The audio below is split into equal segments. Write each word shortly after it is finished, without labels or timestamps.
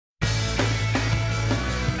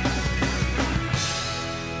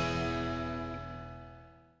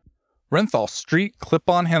Renthal street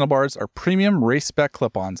clip-on handlebars are premium race-spec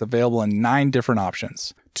clip-ons available in 9 different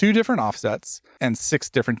options, 2 different offsets, and 6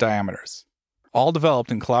 different diameters. All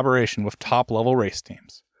developed in collaboration with top-level race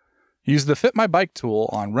teams. Use the Fit My Bike tool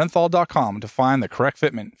on renthal.com to find the correct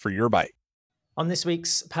fitment for your bike. On this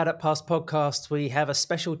week's Paddock Pass podcast, we have a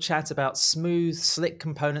special chat about smooth, slick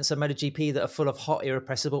components of MotoGP that are full of hot,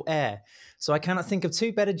 irrepressible air. So I cannot think of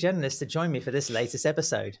 2 better journalists to join me for this latest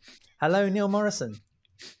episode. Hello, Neil Morrison.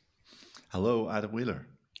 Hello, Adam Wheeler.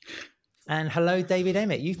 And hello, David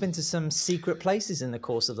Emmett. You've been to some secret places in the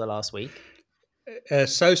course of the last week.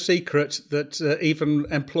 So secret that even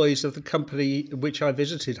employees of the company which I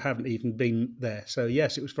visited haven't even been there. So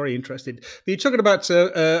yes, it was very interesting. But you're talking about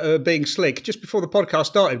being slick. Just before the podcast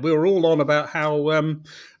started, we were all on about how none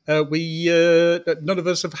of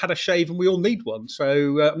us have had a shave and we all need one.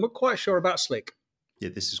 So I'm not quite sure about slick. Yeah,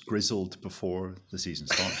 this is grizzled before the season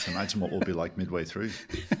starts. Imagine what we'll be like midway through.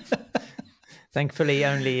 Thankfully,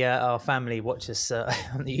 only our family watch us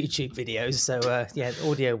on the YouTube videos. So,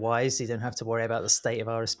 audio-wise, you don't have to worry about the state of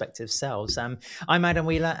our respective selves. I'm Adam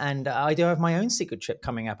Wheeler, and I do have my own secret trip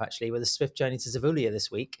coming up, actually, with a swift journey to Zavulia this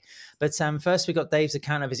week. But first, we got Dave's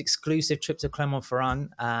account of his exclusive trip to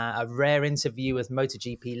Clermont-Ferrand, a rare interview with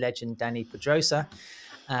MotoGP legend Dani Pedrosa.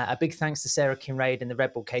 A big thanks to Sarah Kinraid and the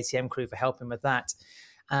Red Bull KTM crew for helping with that.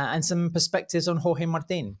 And some perspectives on Jorge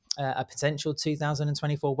Martin, a potential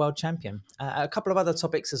 2024 world champion. A couple of other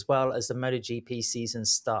topics as well as the MotoGP season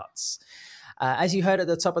starts. As you heard at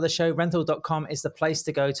the top of the show, rental.com is the place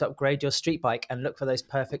to go to upgrade your street bike and look for those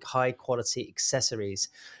perfect high-quality accessories.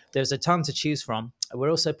 There's a ton to choose from. We're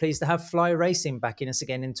also pleased to have Fly Racing backing us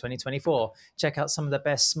again in 2024. Check out some of the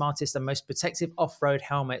best, smartest and most protective off-road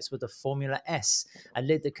helmets with the Formula S, a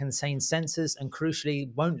lid that contains sensors and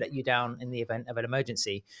crucially won't let you down in the event of an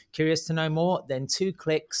emergency. Curious to know more? Then 2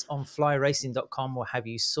 clicks on flyracing.com will have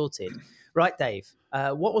you sorted. Right, Dave,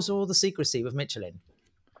 what was all the secrecy with Michelin?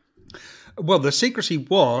 Well, the secrecy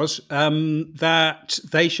was that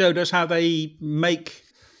they showed us how they make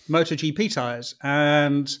MotoGP tyres,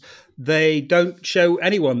 and they don't show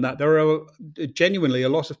anyone that. There are genuinely a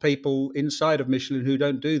lot of people inside of Michelin who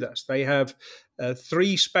don't do this. They have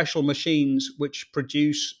 3 special machines which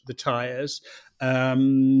produce the tyres.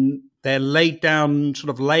 They're laid down sort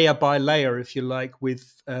of layer by layer, if you like,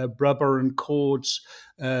 with rubber and cords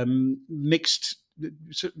mixed.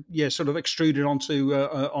 Sort of extruded onto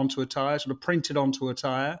a tyre, sort of printed onto a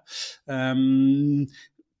tyre.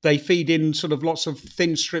 They feed in sort of lots of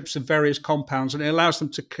thin strips of various compounds, and it allows them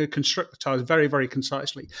to construct the tyres very, very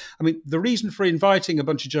concisely. I mean, the reason for inviting a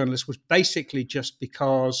bunch of journalists was basically just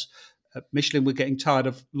because Michelin were getting tired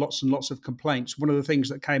of lots and lots of complaints. One of the things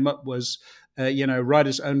that came up was,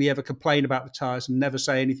 riders only ever complain about the tyres and never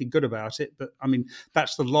say anything good about it. But I mean,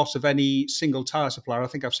 that's the loss of any single tyre supplier. I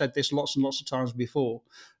think I've said this lots and lots of times before.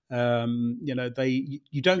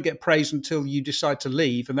 You don't get praise until you decide to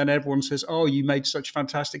leave, and then everyone says, "Oh, you made such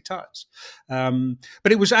fantastic tyres."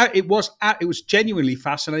 But it was genuinely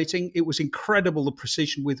fascinating. It was incredible the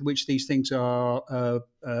precision with which these things are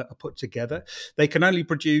put together. They can only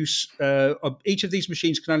produce each of these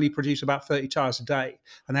machines can only produce about 30 tyres a day,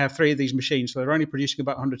 and they have 3 of these machines, so they're only producing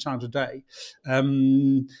about 100 times a day.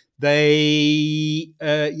 When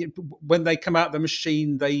they come out the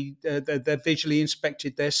machine, they're visually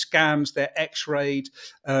inspected, they're scanned, they're x-rayed,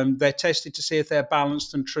 they're tested to see if they're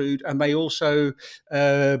balanced and true, and they also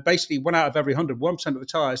basically 1 out of every 1% of the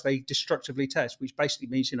tyres they destructively test, which basically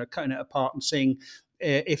means cutting it apart and seeing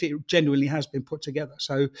if it genuinely has been put together.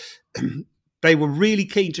 So they were really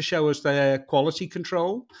keen to show us their quality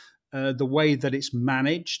control, the way that it's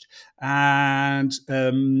managed, and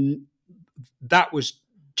that was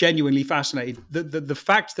genuinely fascinating. The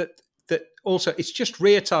fact that also it's just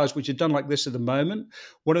rear tires which are done like this at the moment.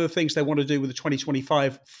 One of the things they want to do with the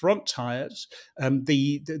 2025 front tires,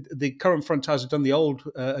 the current front tires are done the old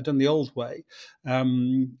way,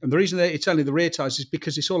 and the reason that it's only the rear tires is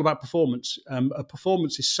because it's all about performance.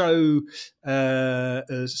 Performance is so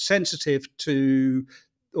sensitive to.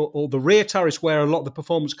 Or the rear tire is where a lot of the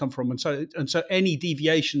performance come from, and so any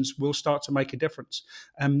deviations will start to make a difference.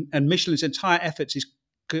 And Michelin's entire efforts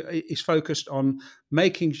is focused on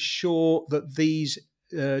making sure that these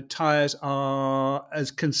tires are as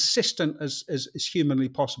consistent as humanly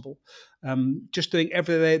possible. Just doing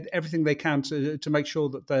everything they can to make sure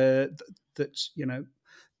that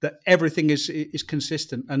that everything is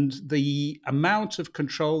consistent, and the amount of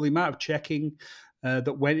control, the amount of checking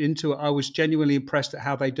that went into it, I was genuinely impressed at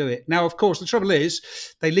how they do it. Now, of course, the trouble is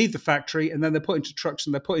they leave the factory and then they're put into trucks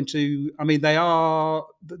and they're put into, I mean, they are,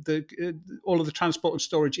 all of the transport and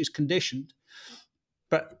storage is conditioned.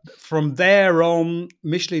 but from there on,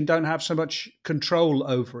 Michelin don't have so much control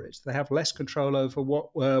over it. They have less control over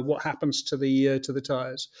what happens to the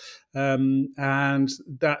tires, and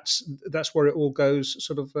that's where it all goes.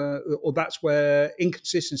 Sort of, or that's where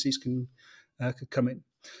inconsistencies could come in.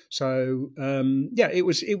 So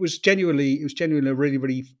it was genuinely a really,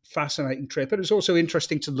 really fascinating trip. But it was also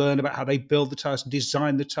interesting to learn about how they build the tires, and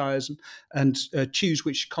design the tires, and choose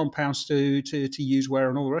which compounds to use where,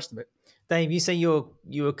 and all the rest of it. Dave, you say you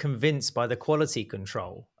were convinced by the quality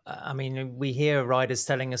control. I mean, we hear riders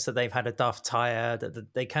telling us that they've had a duff tire,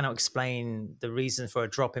 that they cannot explain the reason for a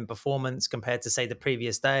drop in performance compared to, say, the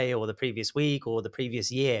previous day or the previous week or the previous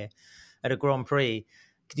year at a Grand Prix.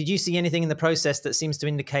 Did you see anything in the process that seems to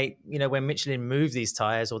indicate, when Michelin move these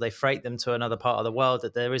tires or they freight them to another part of the world,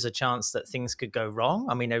 that there is a chance that things could go wrong?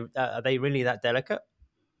 I mean, are they really that delicate?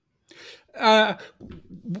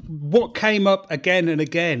 What came up again and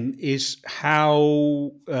again is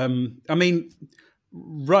how,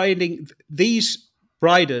 riding, these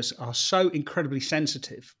riders are so incredibly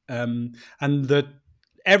sensitive, and that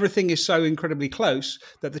everything is so incredibly close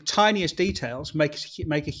that the tiniest details make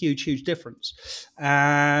a huge difference.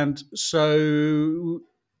 And so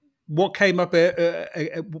what came up,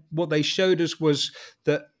 what they showed us was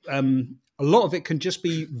that a lot of it can just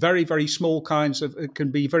be very, very small it can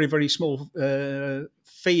be very, very small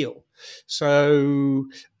feel. So,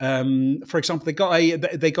 for example, they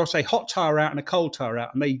got a hot tire out and a cold tire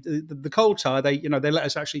out, and the cold tire, they let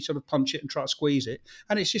us actually sort of punch it and try to squeeze it,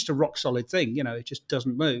 and it's just a rock solid thing, it just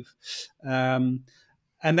doesn't move.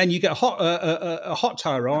 And then you get a hot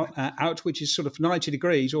tire out, which is sort of 90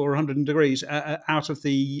 degrees or 100 degrees out of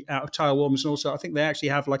tire warmers. And also, I think they actually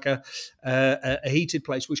have like a heated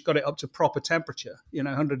place which got it up to proper temperature,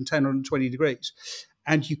 110, 120 degrees.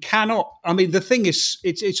 And you cannot. I mean, the thing is,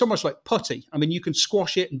 it's almost like putty. I mean, you can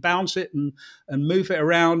squash it and bounce it and move it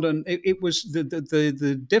around, and it was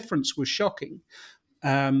the difference was shocking.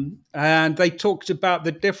 And they talked about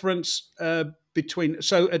the difference between,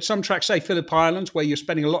 so at some tracks, say Phillip Island, where you're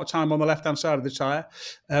spending a lot of time on the left-hand side of the tyre,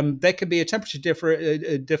 there can be a temperature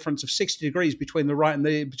difference of 60 degrees between the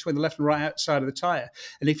left and right side of the tyre.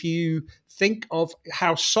 And if you think of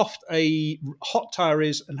how soft a hot tyre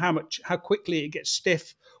is and how quickly it gets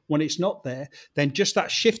stiff when it's not there, then just that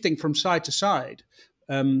shifting from side to side,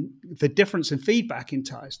 the difference in feedback in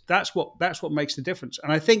tyres, that's what makes the difference.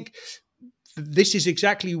 And I think this is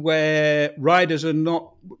exactly where riders are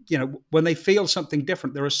not, when they feel something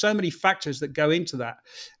different, there are so many factors that go into that.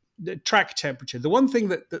 The track temperature. The one thing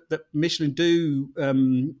that Michelin do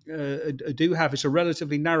have is a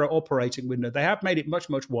relatively narrow operating window. They have made it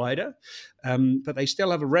much wider, but they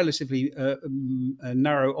still have a relatively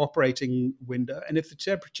narrow operating window. And if the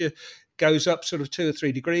temperature goes up sort of 2 or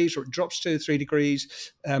 3 degrees, or it drops 2 or 3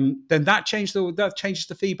 degrees, then that changes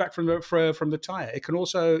the feedback from the tire. It can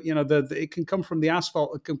also, it can come from the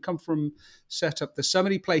asphalt. It can come from setup. There's so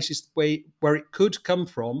many places where it could come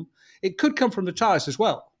from. It could come from the tires as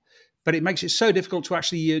well. But it makes it so difficult to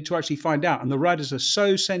actually find out, and the riders are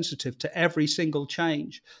so sensitive to every single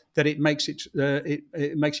change that it makes it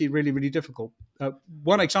really, really difficult.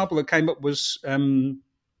 One example that came up was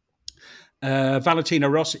Valentino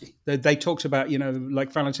Rossi. They talked about,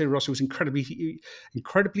 like Valentino Rossi was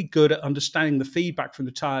incredibly good at understanding the feedback from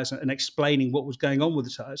the tires and explaining what was going on with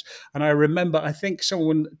the tires. And I remember, I think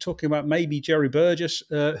someone talking about maybe Jerry Burgess,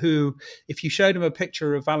 who, if you showed him a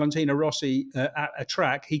picture of Valentino Rossi at a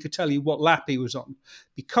track, he could tell you what lap he was on,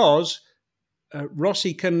 because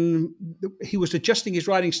Rossi he was adjusting his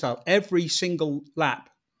riding style every single lap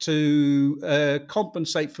to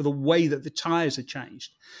compensate for the way that the tires had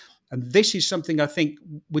changed. And this is something, I think,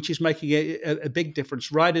 which is making a big difference.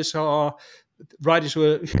 Riders who are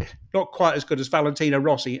not quite as good as Valentino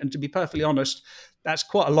Rossi, and to be perfectly honest, that's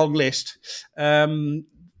quite a long list. They're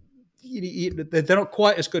not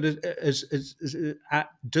quite as good as at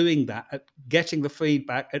doing that, at getting the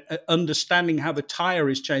feedback, at understanding how the tyre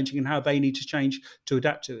is changing and how they need to change to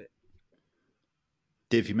adapt to it.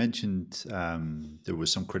 Dave, you mentioned there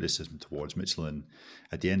was some criticism towards Michelin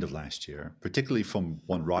at the end of last year, particularly from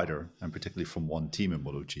one rider and particularly from one team in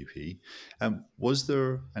MotoGP. Was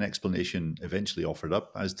there an explanation eventually offered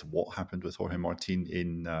up as to what happened with Jorge Martin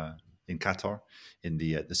in Qatar in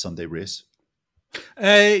the Sunday race?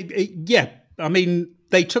 Yeah, I mean,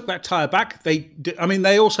 they took that tyre back.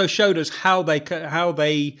 They also showed us how they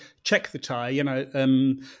check the tyre.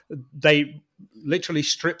 They literally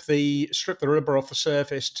strip the rubber off the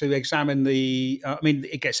surface to examine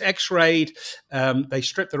it gets x-rayed. They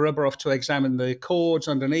strip the rubber off to examine the cords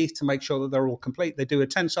underneath to make sure that they're all complete. They do a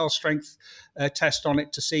tensile strength test on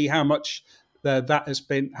it to see how much that has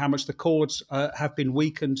been how much the cords have been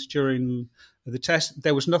weakened during the test.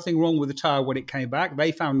 There was nothing wrong with the tire when it came back.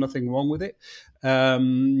 They found nothing wrong with it.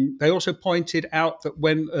 They also pointed out that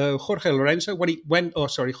when Jorge Martin,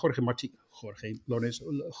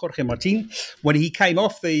 when he came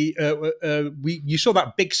off you saw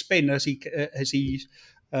that big spin as he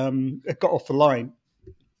got off the line.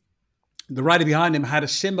 The rider behind him had a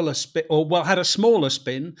similar spin, had a smaller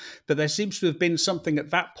spin, but there seems to have been something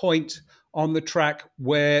at that point on the track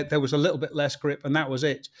where there was a little bit less grip, and that was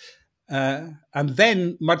it. And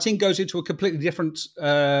then Martin goes into a completely different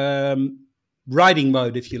riding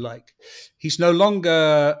mode, if you like. He's no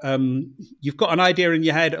longer, you've got an idea in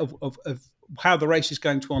your head of how the race is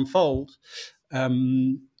going to unfold.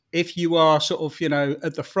 If you are sort of,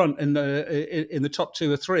 at the front in the top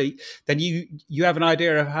 2 or 3, then you have an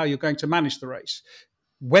idea of how you're going to manage the race.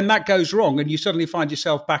 When that goes wrong and you suddenly find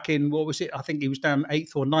yourself back in, what was it? I think he was down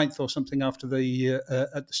 8th or 9th or something after at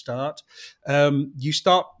the start. You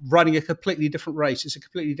start running a completely different race. It's a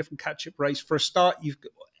completely different catch-up race. For a start, you've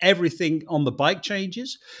got everything on the bike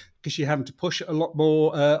changes because you're having to push it a lot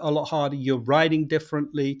more, a lot harder. You're riding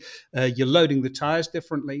differently. You're loading the tires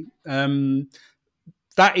differently.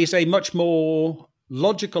 That is a much more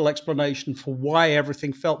logical explanation for why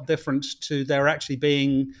everything felt different to there actually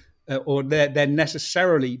being, or there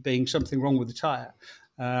necessarily being something wrong with the tire.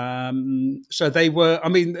 So they were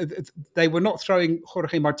not throwing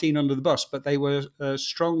Jorge Martin under the bus, but they were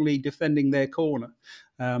strongly defending their corner.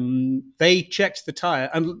 They checked the tire,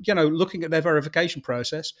 and looking at their verification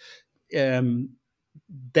process,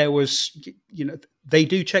 there was, they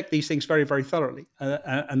do check these things very, very thoroughly,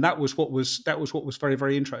 and that was what was very,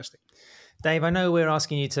 very interesting. Dave, I know we're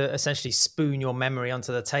asking you to essentially spoon your memory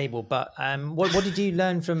onto the table, but what did you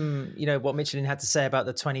learn from what Michelin had to say about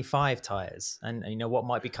the 25 tires, and what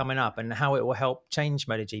might be coming up, and how it will help change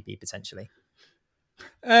MotoGP potentially?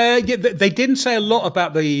 They didn't say a lot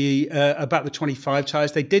about the 25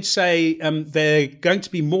 tires. They did say they're going to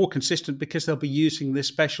be more consistent because they'll be using this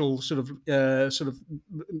special sort of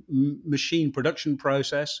machine production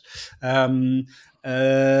process. They're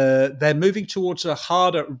moving towards a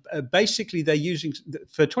harder. Basically, they're using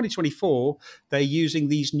for 2024. They're using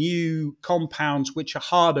these new compounds which are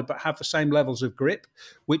harder but have the same levels of grip,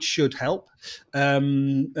 which should help.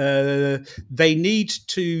 They need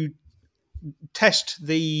to test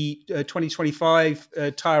the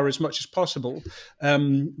 2025 tire as much as possible,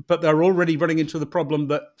 but they're already running into the problem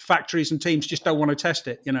that factories and teams just don't want to test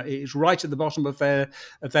it. It is right at the bottom of their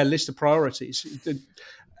list of priorities.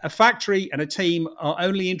 A factory and a team are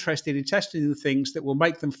only interested in testing the things that will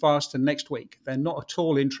make them faster next week. They're not at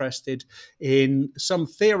all interested in some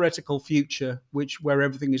theoretical future where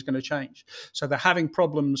everything is going to change. So they're having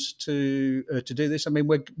problems to do this. I mean,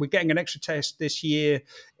 we're getting an extra test this year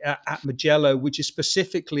at Mugello, which is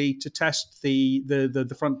specifically to test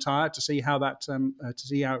the front tire to see how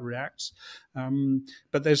it reacts.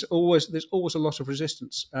 But there's always a lot of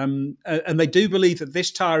resistance, and they do believe that this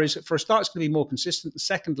tire is, for a start, it's going to be more consistent. And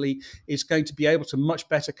secondly, it's going to be able to much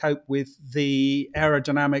better cope with the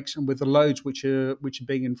aerodynamics and with the loads which are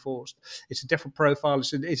being enforced. It's a different profile.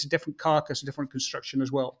 It's a different carcass, a different construction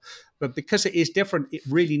as well. But because it is different, it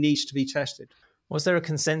really needs to be tested. Was there a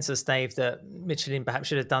consensus, Dave, that Michelin perhaps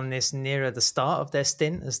should have done this nearer the start of their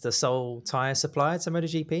stint as the sole tyre supplier to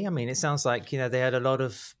MotoGP? I mean, it sounds like they had a lot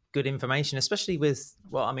of good information, especially with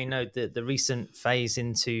the recent phase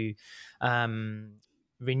into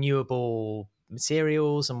renewable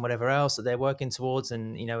materials and whatever else that they're working towards,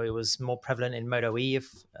 and it was more prevalent in Moto E,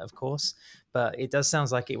 of course. But it does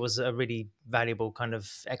sound like it was a really valuable kind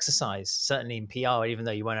of exercise, certainly in PR, even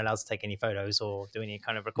though you weren't allowed to take any photos or do any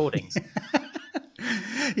kind of recordings.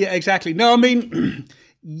 Yeah, exactly. No, I mean,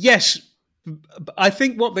 yes, I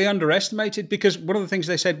think what they underestimated, because one of the things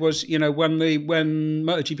they said was, when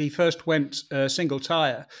MotoGP first went single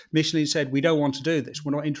tire, Michelin said, we don't want to do this.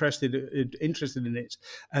 We're not interested in it.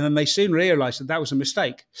 And then they soon realized that was a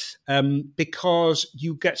mistake, because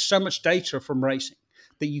you get so much data from racing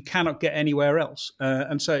that you cannot get anywhere else.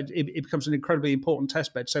 And so it becomes an incredibly important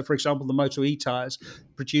test bed. So, for example, the Moto E tyres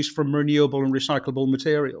produced from renewable and recyclable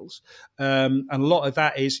materials. And a lot of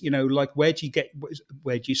that is, like, where do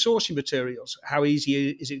you source your materials? How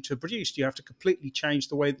easy is it to produce? Do you have to completely change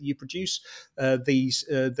the way that you produce these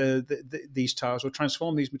tyres, or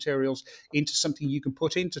transform these materials into something you can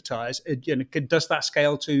put into tyres? Does that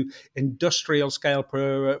scale to industrial scale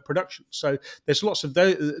production? So there's lots of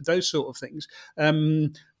those sort of things.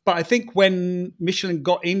 But I think when Michelin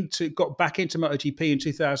got back into MotoGP in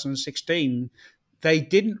 2016,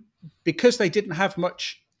 because they didn't have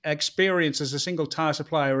much experience as a single tire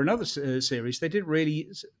supplier in other series, they didn't really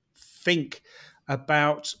think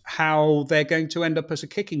about how they're going to end up as a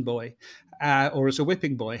kicking boy or as a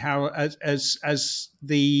whipping boy, how as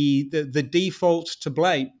the default to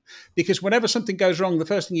blame. Because whenever something goes wrong, the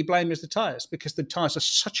first thing you blame is the tyres, because the tyres are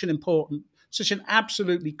such an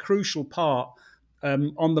absolutely crucial part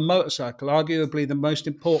on the motorcycle, arguably the most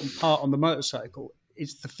important part on the motorcycle.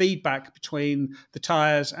 It's the feedback between the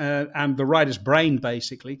tyres and the rider's brain,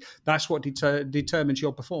 basically. That's what determines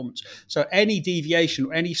your performance. So any deviation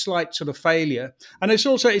or any slight sort of failure, and it's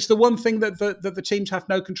the one thing that the teams have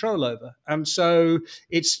no control over. And so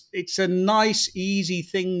it's a nice, easy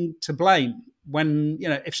thing to blame. When,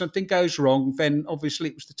 if something goes wrong, then obviously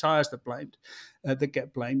it was the tyres that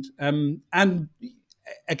get blamed. And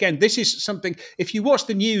again, this is something, if you watch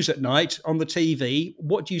the news at night on the TV,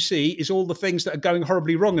 what you see is all the things that are going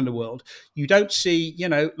horribly wrong in the world. You don't see,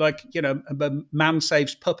 a man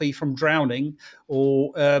saves puppy from drowning,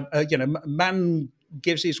 or, man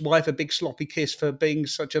gives his wife a big sloppy kiss for being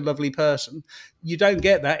such a lovely person. You don't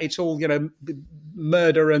get that. It's all,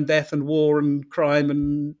 murder and death and war and crime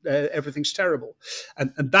and everything's terrible.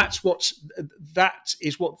 And that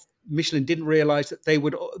is what Michelin didn't realise, that they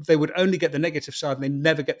would only get the negative side and they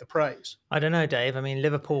never get the praise. I don't know, Dave. I mean,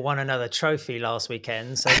 Liverpool won another trophy last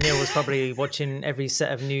weekend, so Neil was probably watching every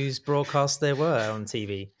set of news broadcasts there were on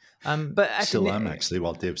TV. But actually, still am actually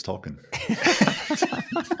while Dave's talking.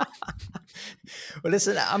 Well,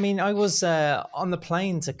 listen, I mean, I was on the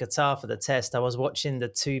plane to Qatar for the test. I was watching the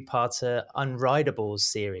two-parter Unridables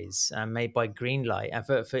series made by Greenlight. And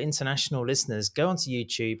for international listeners, go onto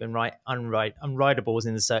YouTube and write Unridables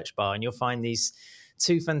in the search bar, and you'll find these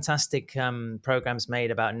two fantastic programs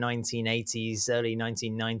made about 1980s, early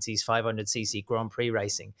 1990s 500cc Grand Prix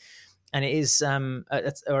racing. And it is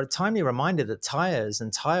a timely reminder that tyres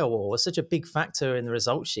and tyre war was such a big factor in the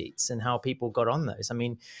result sheets and how people got on those. I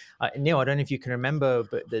mean, Neil, I don't know if you can remember,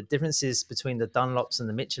 but the differences between the Dunlops and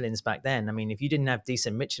the Michelins back then, I mean, if you didn't have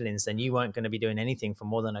decent Michelins, then you weren't going to be doing anything for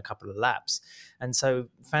more than a couple of laps. And so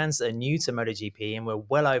fans that are new to MotoGP, and we're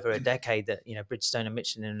well over a decade that, Bridgestone and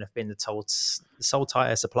Michelin have been the sole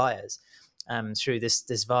tyre suppliers through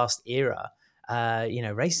this vast era,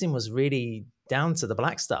 racing was really down to the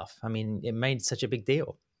black stuff. I mean, it made such a big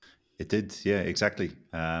deal. It did, yeah, exactly.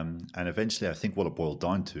 And eventually, I think what it boiled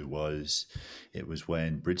down to was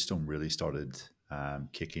when Bridgestone really started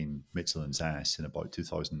kicking Michelin's ass in about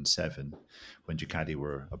 2007, when Ducati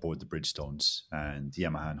were aboard the Bridgestones and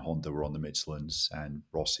Yamaha and Honda were on the Michelins, and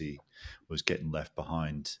Rossi was getting left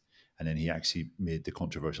behind. And then he actually made the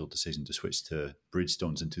controversial decision to switch to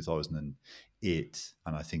Bridgestones in 2008.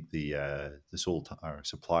 And I think the sole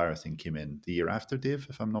supplier, I think, came in the year after, Dave,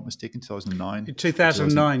 if I'm not mistaken, 2009.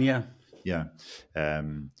 2009, yeah. Yeah.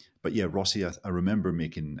 But yeah, Rossi, I remember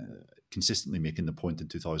consistently making the point in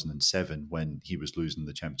 2007 when he was losing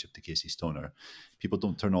the championship to Casey Stoner. People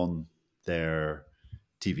don't turn on their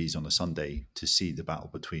TVs on a Sunday to see the battle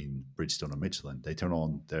between Bridgestone and Michelin. They turn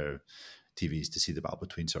on their TVs to see the battle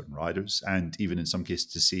between certain riders, and even in some cases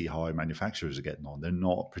to see how manufacturers are getting on. They're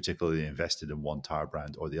not particularly invested in one tire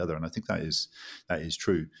brand or the other, and I think that is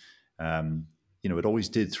true. It always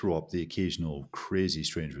did throw up the occasional crazy,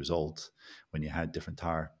 strange result when you had different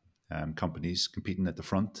tire companies competing at the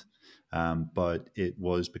front, but it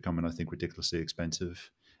was becoming, I think, ridiculously expensive.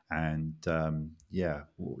 And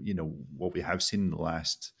what we have seen in the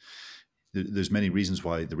last. There's many reasons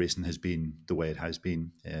why the racing has been the way it has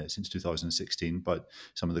been since 2016, but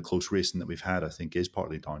some of the close racing that we've had, I think, is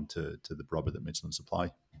partly down to the rubber that Michelin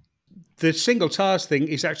supply. The single tyres thing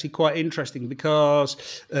is actually quite interesting because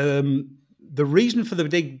the reason for the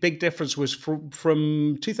big difference was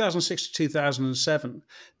from 2006 to 2007.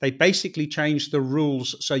 They basically changed the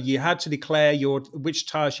rules, so you had to declare which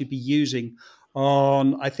tyres you'd be using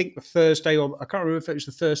on, I think, the Thursday, or I can't remember if it was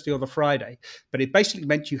the Thursday or the Friday, but it basically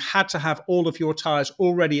meant you had to have all of your tyres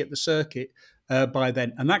already at the circuit by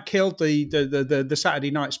then, and that killed the Saturday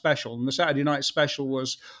night special. And the Saturday night special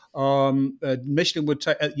was Michelin would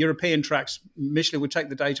take at European tracks. Michelin would take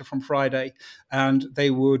the data from Friday, and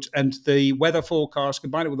the weather forecast,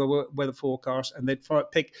 combine it with the weather forecast, and they'd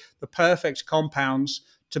pick the perfect compounds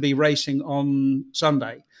to be racing on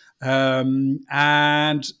Sunday. And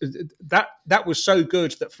that was so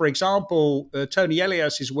good that, for example, Tony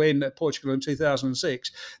Elias's win at Portugal in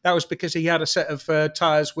 2006, that was because he had a set of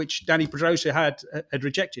tyres which Dani Pedrosa had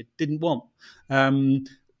rejected, didn't want.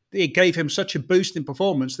 It gave him such a boost in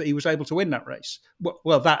performance that he was able to win that race.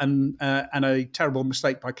 Well, that and a terrible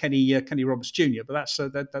mistake by Kenny Roberts Jr. But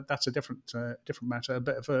that's a different matter, a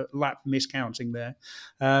bit of a lap miscounting there.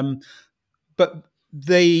 But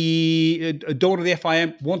the Dawn of the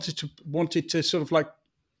FIM wanted to sort of like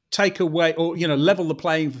take away or level the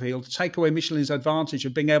playing field, take away Michelin's advantage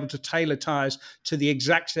of being able to tailor tyres to the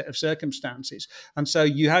exact set of circumstances. And so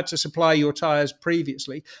you had to supply your tyres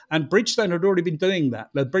previously, and Bridgestone had already been doing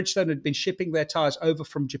that. Bridgestone had been shipping their tyres over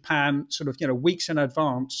from Japan sort of weeks in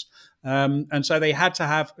advance. And so they had to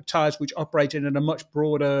have tyres which operated in a much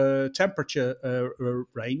broader temperature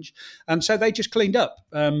range. And so they just cleaned up.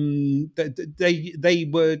 They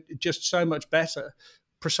were just so much better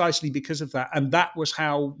precisely because of that. And that was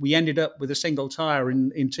how we ended up with a single tyre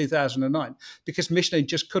in 2009, because Michelin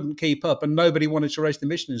just couldn't keep up and nobody wanted to race the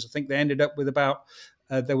Michelins. I think they ended up with about,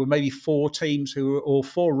 there were maybe 4 teams or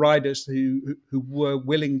 4 riders who were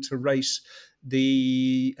willing to race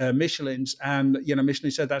the Michelins, and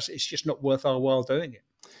Michelin said it's just not worth our while doing it.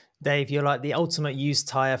 Dave, you're like the ultimate used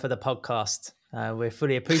tyre for the podcast. We're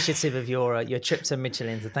fully appreciative of your trip to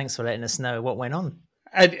Michelin, so thanks for letting us know what went on.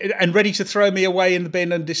 And ready to throw me away in the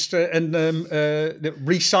bin and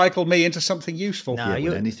recycle me into something useful. No,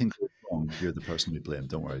 when anything goes wrong, you're the person we blame.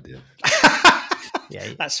 Don't worry, Dave.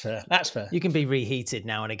 Yeah, that's fair. You can be reheated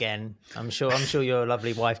now and again. I'm sure your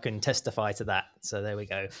lovely wife can testify to that. So there we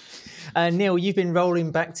go. Neil, you've been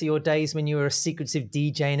rolling back to your days when you were a secretive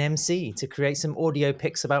DJ and MC to create some audio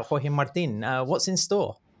picks about Jorge Martin. What's in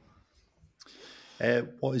store?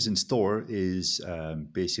 What is in store is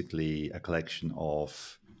basically a collection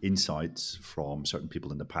of insights from certain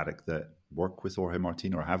people in the paddock that work with Jorge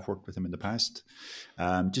Martin or have worked with him in the past,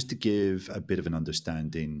 just to give a bit of an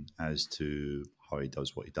understanding as to how he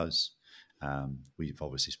does what he does. We've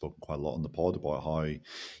obviously spoken quite a lot on the pod about how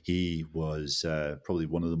he was probably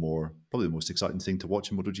the most exciting thing to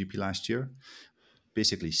watch in MotoGP last year.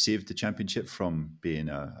 Basically saved the championship from being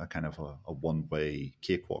a kind of a one-way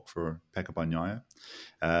cakewalk for Pecco Bagnaia.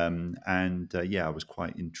 I was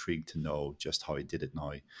quite intrigued to know just how he did it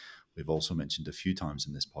now. We've also mentioned a few times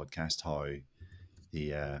in this podcast how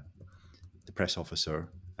the press officer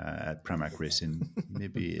at Pramac Racing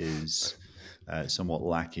maybe is somewhat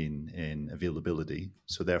lacking in availability.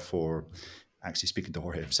 So therefore, actually speaking to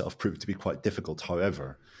Jorge himself proved to be quite difficult.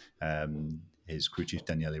 However, his crew chief,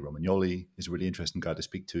 Daniele Romagnoli, is a really interesting guy to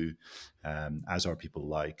speak to, as are people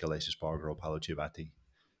like Alessio Spargaro, Paolo Giovatti,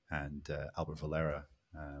 and Albert Valera,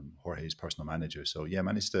 Jorge's personal manager. So,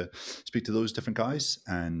 managed to speak to those different guys.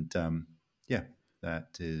 And,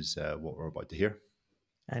 that is what we're about to hear.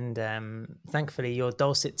 And thankfully, your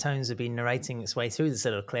dulcet tones have been narrating its way through this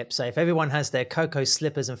little clip. So if everyone has their cocoa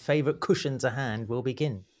slippers and favourite cushion to hand, we'll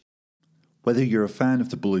begin. Whether you're a fan of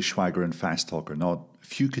the bullish swagger and fast talk or not,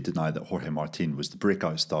 few could deny that Jorge Martin was the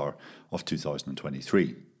breakout star of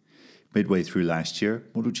 2023. Midway through last year,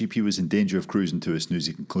 MotoGP was in danger of cruising to a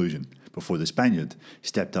snoozy conclusion before the Spaniard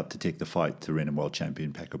stepped up to take the fight to reigning world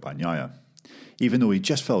champion Pecco Bagnaia. Even though he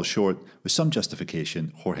just fell short, with some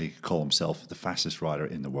justification, Jorge could call himself the fastest rider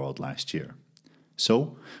in the world last year.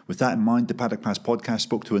 So, with that in mind, the Paddock Pass podcast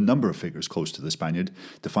spoke to a number of figures close to the Spaniard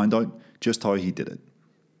to find out just how he did it.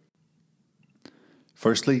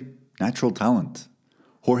 Firstly, natural talent.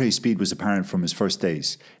 Jorge's speed was apparent from his first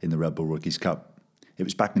days in the Red Bull Rookies Cup. It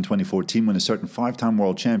was back in 2014 when a certain 5-time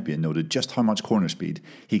world champion noted just how much corner speed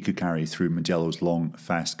he could carry through Mugello's long,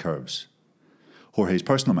 fast curves. Jorge's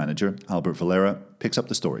personal manager, Albert Valera, picks up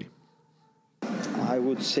the story. I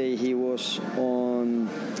would say he was on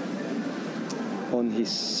his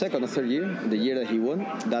second or third year, the year that he won.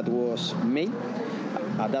 That was May.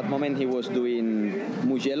 At that moment, he was doing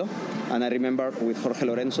Mugello. And I remember with Jorge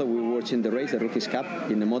Lorenzo, we were watching the race, the Rookies Cup,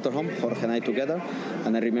 in the motorhome, Jorge and I together.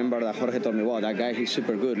 And I remember that Jorge told me, wow, that guy, he's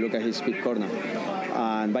super good. Look at his speed corner.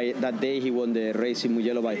 And by that day, he won the race in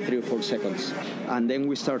Mugello by 3 or 4 seconds. And then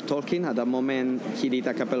we started talking. At that moment, he did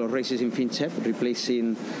a couple of races in Finchep,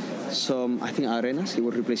 replacing some, I think, Arenas. He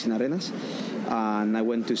was replacing Arenas. And I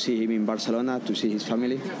went to see him in Barcelona, to see his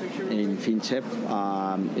family in Finchep.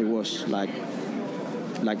 It was like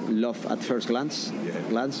love at first glance,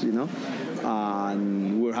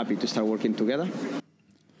 and we're happy to start working together.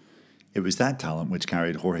 It was that talent which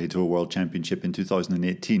carried Jorge to a world championship in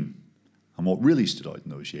 2018. And what really stood out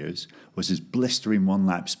in those years was his blistering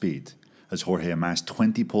one-lap speed, as Jorge amassed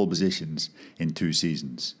 20 pole positions in 2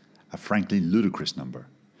 seasons, a frankly ludicrous number.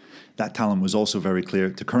 That talent was also very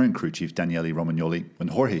clear to current crew chief Daniele Romagnoli when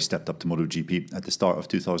Jorge stepped up to MotoGP at the start of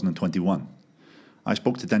 2021. I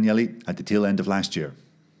spoke to Daniele at the tail end of last year.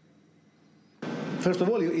 First of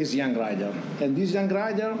all, he's a young rider. And this young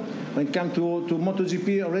rider, when it comes to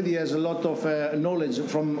MotoGP, already has a lot of knowledge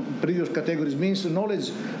from previous categories, means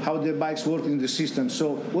knowledge how the bikes work in the system.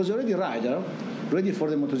 So was already a rider, ready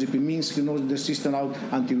for the MotoGP, means he knows the system out,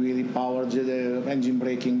 anti-wheelie, power, the engine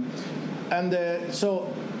braking. And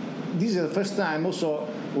so this is the first time also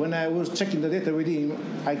when I was checking the data with him,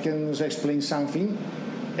 I can explain something,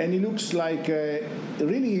 and it looks like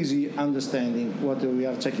really easy understanding what we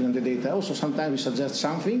are checking on the data. Also, sometimes we suggest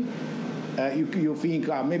something. You think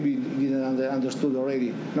maybe he didn't understood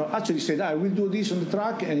already. No, actually he said, I will do this on the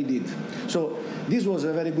track, and he did. So this was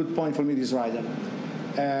a very good point for me, this rider.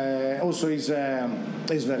 Also, he's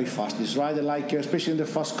very fast. This rider, like especially in the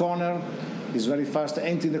fast corner, he's very fast,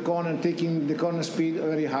 entering the corner, taking the corner speed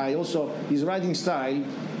very high. Also, his riding style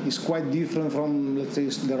is quite different from, let's say,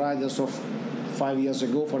 the riders of 5 years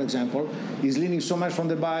ago, for example. He's leaning so much from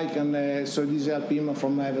the bike, and so this helps him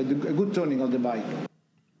from a good turning on the bike.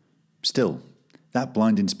 Still, that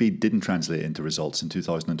blinding speed didn't translate into results in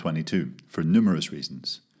 2022 for numerous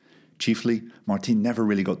reasons. Chiefly, Martin never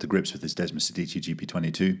really got to grips with his Desmos Medici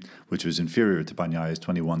GP22, which was inferior to Bagnaglia's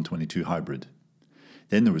 21-22 hybrid.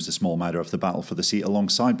 Then there was the small matter of the battle for the seat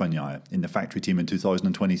alongside Bagnaia in the factory team in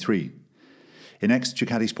 2023. In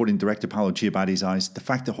ex-Ducati sporting director Paolo Ciabatti's eyes, the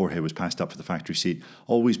fact that Jorge was passed up for the factory seat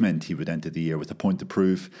always meant he would enter the year with a point to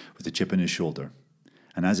prove, with a chip on his shoulder.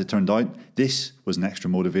 And as it turned out, this was an extra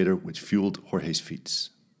motivator which fueled Jorge's feats.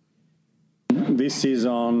 This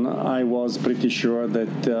season, I was pretty sure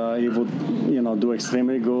that he would, do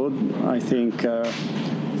extremely good. I think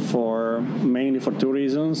mainly for two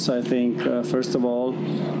reasons. I think first of all,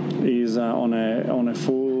 he's on a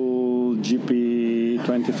full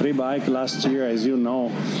GP23 bike. Last year, as you know,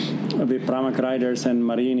 the Pramac riders and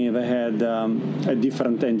Marini, they had a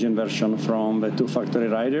different engine version from the two factory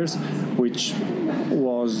riders, which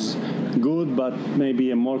was good, but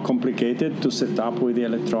maybe more complicated to set up with the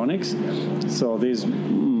electronics. So this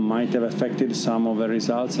might have affected some of the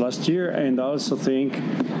results last year. And I also think,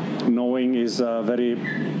 knowing his very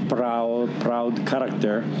proud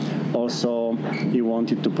character, also he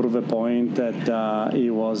wanted to prove a point that he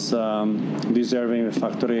was deserving the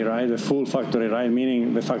factory ride, the full factory ride,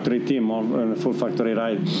 meaning the factory team or the full factory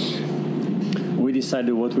ride. We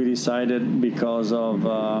decided what we decided because of,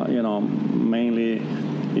 mainly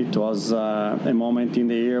it was a moment in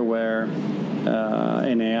the year where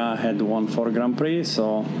Enea had won 4 Grand Prix,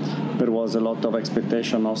 so there was a lot of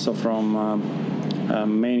expectation also from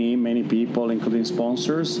many people, including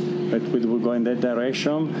sponsors, that we would go in that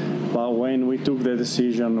direction. But when we took the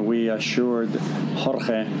decision, we assured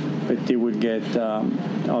Jorge that he would get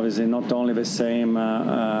obviously not only the same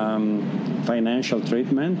financial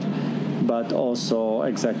treatment, but also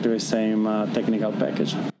exactly the same technical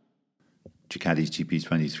package. Ducati's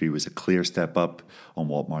GP23 was a clear step up on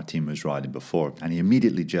what Martin was riding before, and he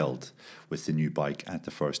immediately gelled with the new bike at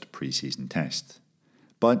the first pre-season test.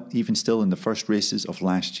 But even still, in the first races of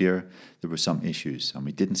last year, there were some issues, and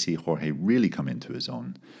we didn't see Jorge really come into his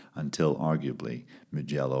own until arguably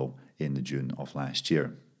Mugello in the June of last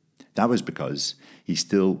year. That was because he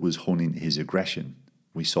still was honing his aggression.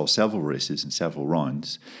 We saw several races and several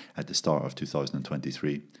rounds at the start of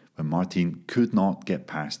 2023 when Martin could not get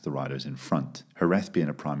past the riders in front, Jerez being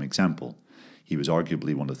a prime example. He was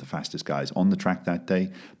arguably one of the fastest guys on the track that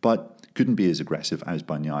day, but couldn't be as aggressive as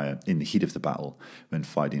Bagnaia in the heat of the battle when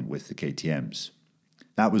fighting with the KTMs.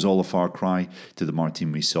 That was all a far cry to the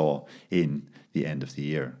Martin we saw in the end of the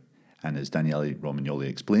year. And as Daniele Romagnoli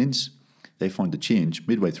explains, they found a change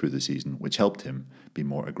midway through the season which helped him be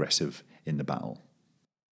more aggressive in the battle.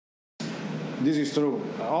 This is true.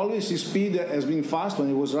 Always his speed has been fast when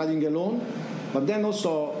he was riding alone, but then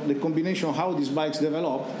also the combination of how these bikes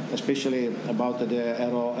develop, especially about the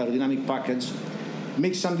aerodynamic package,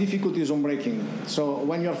 makes some difficulties on braking. So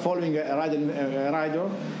when you're following a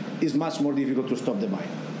rider, it's much more difficult to stop the bike.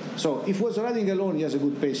 So if he was riding alone, he has a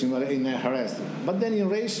good pace in Jerez. But then in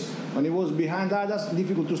race, when he was behind others,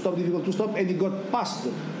 difficult to stop, and he got passed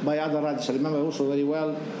by other riders. I remember also very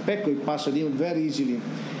well, Pecco, he passed him very easily.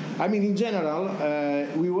 I mean, in general,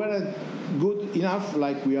 we weren't good enough,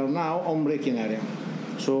 like we are now, on braking area.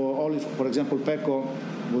 So, always, for example, Pecco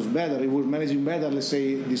was better. He was managing better, let's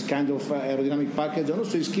say, this kind of aerodynamic package. And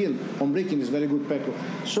also his skill on braking is very good, Pecco.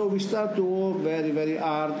 So we start to work very, very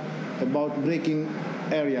hard about braking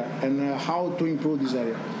area and how to improve this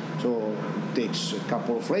area. So it takes a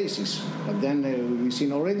couple of races. But then we've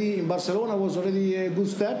seen already in Barcelona was already a good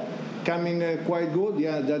step, coming quite good.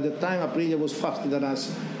 Yeah, at the time Aprilia was faster than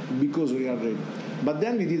us because we are ready. But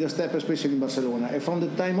then we did a step, especially in Barcelona. And from the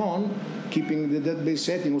time on, keeping that base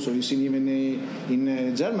setting, also we've seen even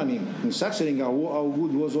in Germany, in Sachsenring, how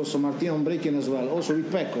good was also Martin on braking as well, also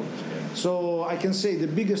with Pecco. So I can say the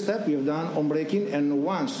biggest step we have done on braking, and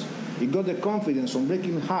once he got the confidence on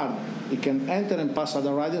braking hard, he can enter and pass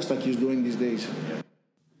other riders like he's doing these days.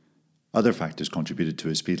 Other factors contributed to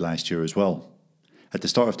his speed last year as well. At the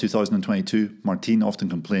start of 2022, Martin often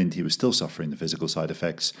complained he was still suffering the physical side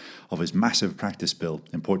effects of his massive practice spill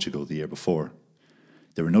in Portugal the year before.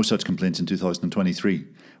 There were no such complaints in 2023,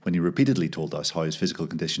 when he repeatedly told us how his physical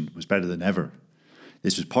condition was better than ever.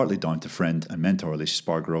 This was partly down to friend and mentor Alicia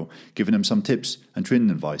Spargaro giving him some tips and training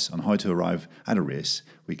advice on how to arrive at a race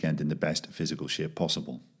weekend in the best physical shape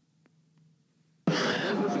possible.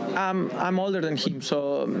 I'm older than him,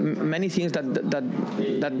 so many things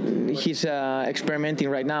that he's experimenting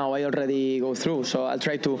right now, I already go through. So I'll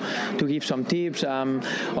try to give some tips.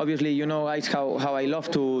 Obviously, you know, guys, how I love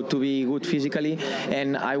to be good physically,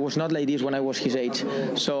 and I was not like this when I was his age.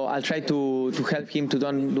 So I'll try to help him to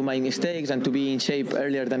don't do my mistakes and to be in shape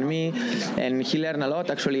earlier than me. And he learned a lot.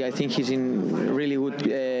 Actually, I think he's in really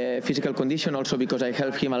good physical condition also because I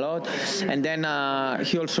helped him a lot. And then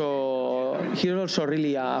he's also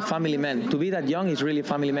really a family man. To be that young, he's really a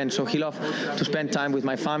family man. So he loves to spend time with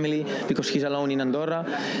my family because he's alone in Andorra.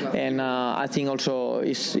 And I think also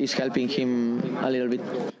is helping him a little bit.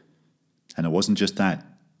 And it wasn't just that.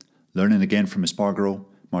 Learning again from Espargaro,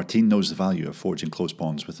 Martin knows the value of forging close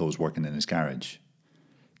bonds with those working in his garage.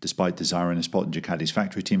 Despite desiring a spot in Ducati's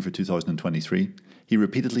factory team for 2023, he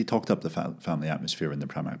repeatedly talked up the family atmosphere in the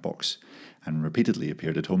Pramac box and repeatedly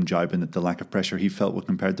appeared at home jibing at the lack of pressure he felt when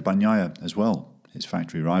compared to Bagnaia as well, his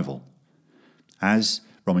factory rival. As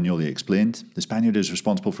Romagnoli explained, the Spaniard is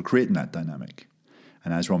responsible for creating that dynamic.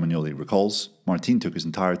 And as Romagnoli recalls, Martin took his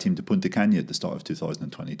entire team to Punta Cana at the start of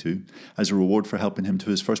 2022 as a reward for helping him to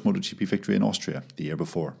his first MotoGP victory in Austria the year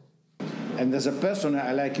before. And as a person,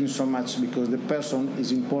 I like him so much because the person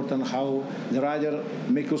is important, how the rider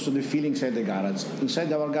makes also the feeling inside the garage.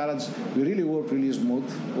 Inside our garage, we really work really smooth,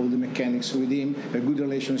 all the mechanics with him, a good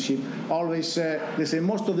relationship. Always, they say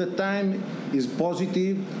most of the time is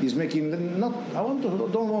positive, is making,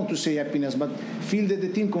 don't want to say happiness, but feel that the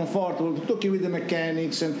team comfortable, talking with the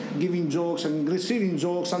mechanics and giving jokes and receiving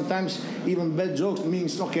jokes, sometimes even bad jokes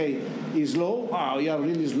means, okay, he's slow, wow, you are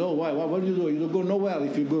really slow, why, what do you do? You don't go nowhere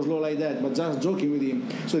if you go slow like that, but just joking with him.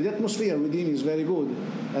 So the atmosphere with him is very good.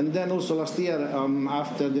 And then also last year,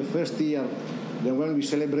 after the first year, then when we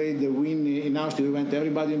celebrate the win in Austria, we went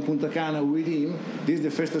everybody in Punta Cana with him. This is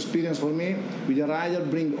the first experience for me with the rider,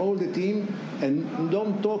 bring all the team and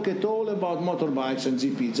don't talk at all about motorbikes and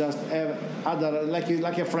GP, just have other,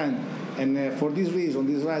 like a friend. And for this reason,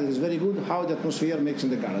 this rider is very good, how the atmosphere makes in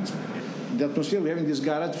the garage. The atmosphere we have in this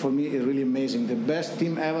garage, for me, is really amazing. The best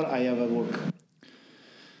team ever I ever worked.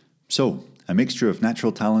 So, a mixture of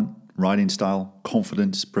natural talent, riding style,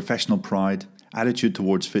 confidence, professional pride, attitude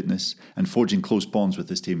towards fitness, and forging close bonds with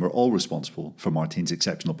his team were all responsible for Martin's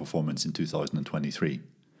exceptional performance in 2023.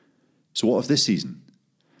 So what of this season?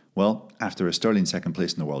 Well, after a sterling second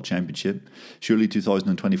place in the World Championship, surely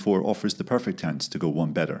 2024 offers the perfect chance to go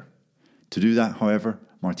one better. To do that, however,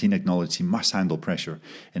 Martin acknowledged he must handle pressure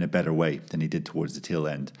in a better way than he did towards the tail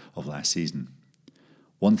end of last season.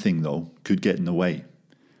 One thing, though, could get in the way.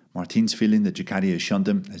 Martin's feeling that Ducati has shunned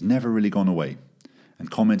him has never really gone away,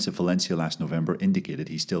 and comments at Valencia last November indicated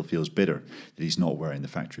he still feels bitter that he's not wearing the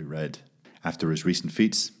factory red. After his recent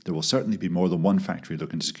feats, there will certainly be more than one factory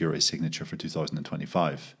looking to secure his signature for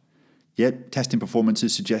 2025. Yet, testing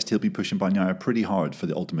performances suggest he'll be pushing Bagnaia pretty hard for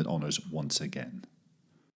the ultimate honours once again.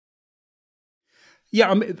 Yeah,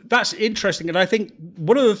 I mean, that's interesting. And I think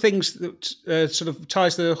one of the things that sort of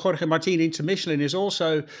ties the Jorge Martin into Michelin is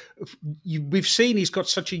also, we've seen he's got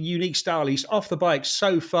such a unique style. He's off the bike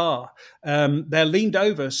so far. They're leaned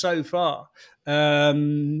over so far.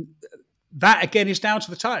 That, again, is down to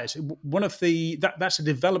the tyres. That's a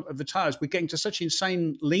development of the tyres. We're getting to such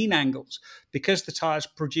insane lean angles because the tyres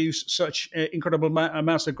produce such incredible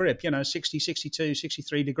amounts of grip, 60, 62,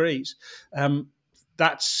 63 degrees.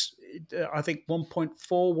 That's, I think, 1.4,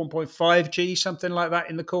 1.5 G, something like that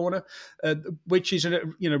in the corner, which is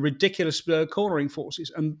ridiculous cornering forces.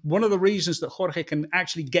 And one of the reasons that Jorge can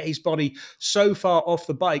actually get his body so far off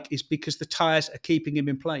the bike is because the tyres are keeping him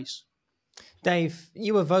in place. Dave,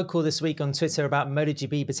 you were vocal this week on Twitter about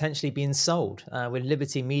MotoGP potentially being sold, with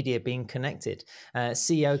Liberty Media being connected.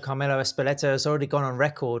 CEO Carmelo Espeleta has already gone on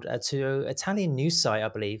record to Italian news site, I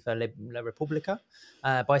believe, La Repubblica,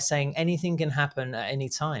 by saying anything can happen at any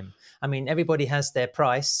time. I mean, everybody has their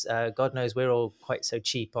price. God knows we're all quite so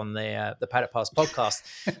cheap on the Paddock Pass podcast.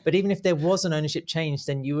 But even if there was an ownership change,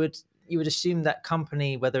 then you would assume that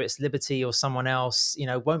company, whether it's Liberty or someone else,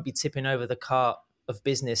 won't be tipping over the cart of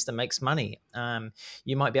business that makes money.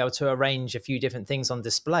 You might be able to arrange a few different things on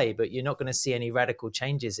display, but you're not going to see any radical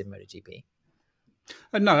changes in MotoGP.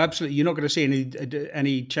 No, absolutely. You're not going to see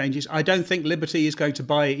any changes. I don't think Liberty is going to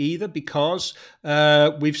buy it either, because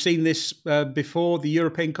we've seen this before. The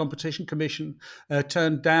European Competition Commission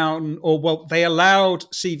turned down, they allowed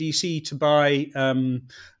CVC to buy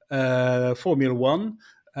Formula One.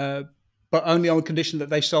 But only on the condition that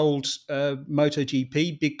they sold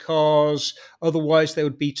MotoGP, because otherwise there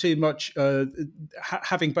would be too much.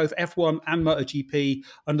 Having both F1 and MotoGP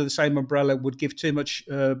under the same umbrella would give too much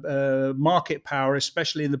market power,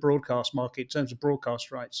 especially in the broadcast market in terms of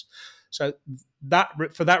broadcast rights. So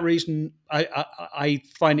for that reason, I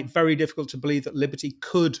find it very difficult to believe that Liberty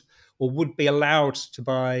could or would be allowed to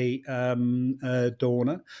buy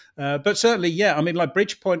Dorna. But certainly, yeah, I mean, like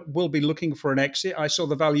Bridgepoint will be looking for an exit. I saw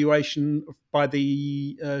the valuation by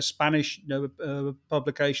the Spanish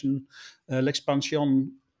publication L'Expansión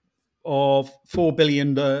of 4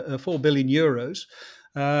 billion euros.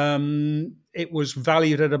 It was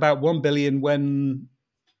valued at about 1 billion when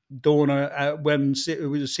Dorna, when it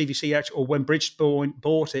was CVC actually, or when Bridgepoint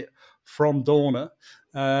bought it from Dorna.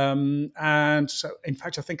 And so, in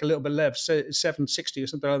fact, I think a little bit less, 760 or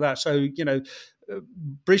something like that. So,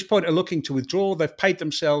 Bridgepoint are looking to withdraw. They've paid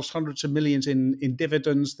themselves hundreds of millions in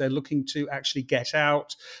dividends. They're looking to actually get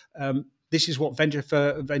out. This is what venture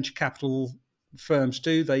capital firms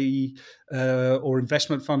do. They or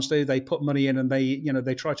investment funds do. They put money in and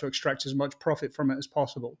they try to extract as much profit from it as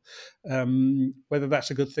possible. Whether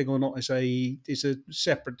that's a good thing or not is a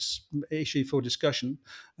separate issue for discussion.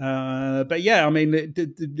 But yeah, I mean,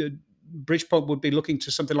 Bridgepoint would be looking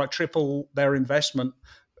to something like triple their investment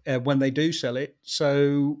when they do sell it.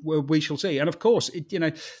 So we shall see. And of course,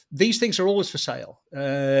 these things are always for sale.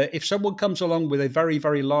 If someone comes along with a very,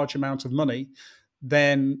 very large amount of money,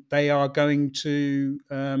 then they are going to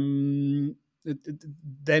then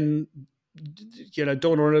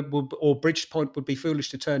Dorna or Bridgepoint would be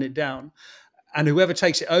foolish to turn it down. And whoever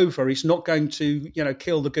takes it over is not going to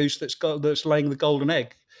kill the goose that's laying the golden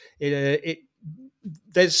egg.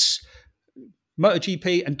 There's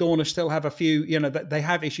MotoGP and Dorna still have a few, they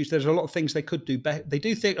have issues. There's a lot of things they could do better. They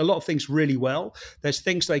do think a lot of things really well. There's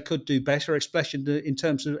things they could do better, especially in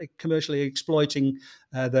terms of commercially exploiting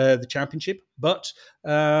the championship. But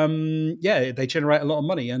they generate a lot of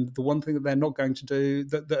money. And the one thing that they're not going to do,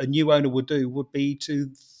 that a new owner would do, would be to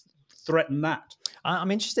threaten that.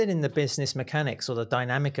 I'm interested in the business mechanics or the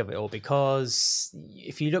dynamic of it all, because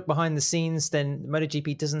if you look behind the scenes, then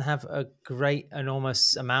MotoGP doesn't have a great,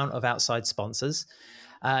 enormous amount of outside sponsors.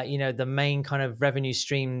 The main kind of revenue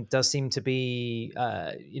stream does seem to be,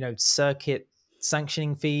 circuit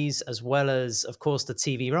sanctioning fees, as well as, of course, the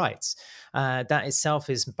TV rights. That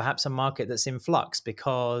itself is perhaps a market that's in flux,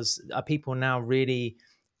 because are people now really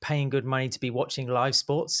paying good money to be watching live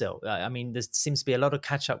sports still? I mean, there seems to be a lot of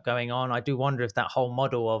catch up going on. I do wonder if that whole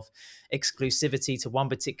model of exclusivity to one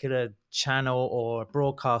particular channel or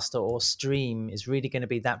broadcaster or stream is really going to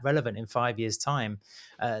be that relevant in 5 years' time.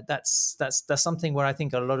 That's something where I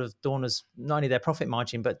think a lot of Dorna's, not only their profit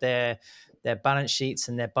margin, but their balance sheets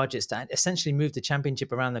and their budgets to essentially move the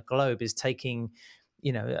championship around the globe is taking,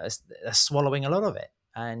 swallowing a lot of it.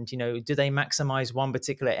 And, do they maximize one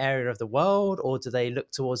particular area of the world, or do they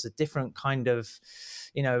look towards a different kind of,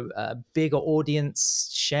 bigger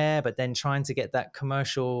audience share, but then trying to get that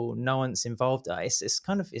commercial nuance involved? It's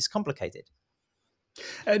complicated.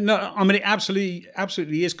 No, I mean, it absolutely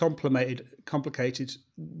is complicated.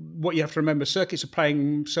 What you have to remember, circuits are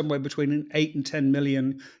paying somewhere between 8 and 10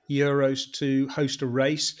 million euros to host a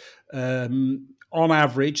race. On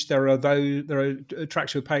average, there are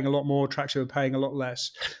tracks who are paying a lot more, tracks who are paying a lot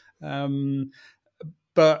less.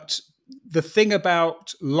 But the thing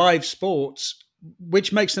about live sports,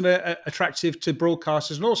 which makes them attractive to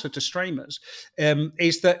broadcasters and also to streamers,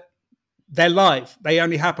 is that they're live. They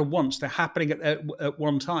only happen once. They're happening at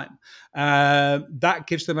one time. That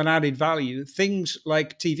gives them an added value. Things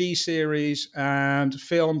like TV series and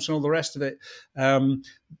films and all the rest of it,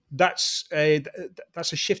 that's a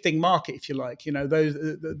shifting market, if you like.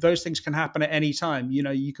 Those things can happen at any time.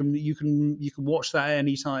 You can watch that at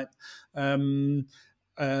any time.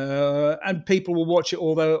 And people will watch it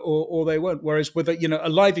or they won't. Whereas with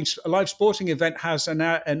a live sporting event has an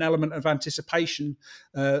element of anticipation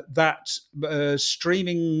that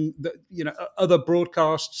streaming, other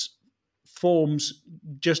broadcasts forms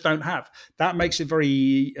just don't have. That makes it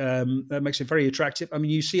very attractive. I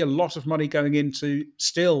mean, you see a lot of money going into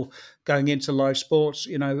live sports,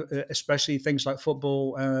 especially things like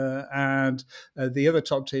football and the other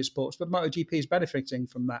top tier sports. But MotoGP is benefiting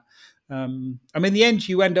from that. I mean, in the end,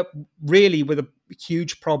 you end up really with a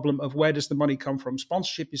huge problem of where does the money come from.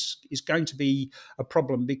 Sponsorship is going to be a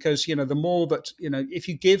problem, because the more that if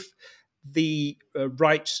you give the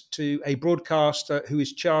rights to a broadcaster who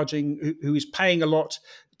is charging, who is paying a lot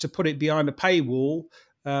to put it behind a paywall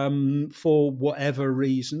for whatever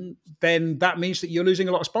reason, then that means that you're losing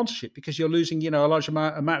a lot of sponsorship because you're losing, a large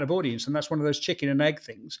amount of audience. And that's one of those chicken and egg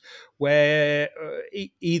things where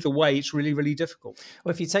either way, it's really, really difficult.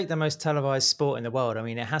 Well, if you take the most televised sport in the world, I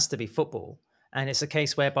mean, it has to be football. And it's a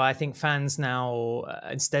case whereby I think fans now,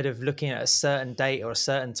 instead of looking at a certain date or a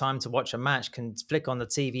certain time to watch a match, can flick on the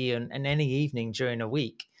TV and any evening during a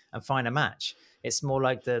week and find a match. It's more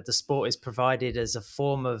like the sport is provided as a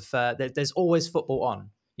form of, there's always football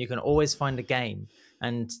on. You can always find a game.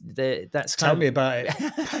 And that's kind Tell me about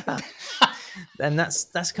it. And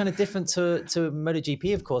that's kind of different to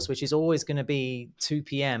MotoGP, of course, which is always going to be 2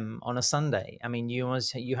 p.m. on a Sunday. I mean, you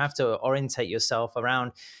have to orientate yourself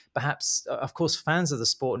around, perhaps, of course, fans of the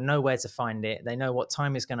sport know where to find it. They know what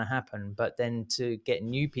time is going to happen. But then to get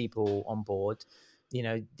new people on board,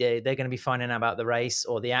 they're going to be finding out about the race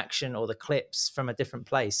or the action or the clips from a different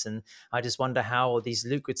place. And I just wonder how these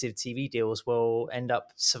lucrative TV deals will end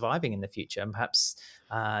up surviving in the future. And perhaps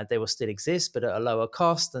they will still exist, but at a lower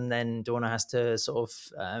cost. And then Dorna has to sort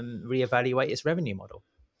of reevaluate its revenue model.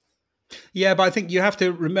 Yeah, but I think you have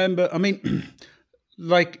to remember, I mean,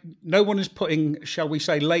 like no one is putting, shall we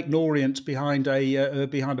say, Leighton Orient behind a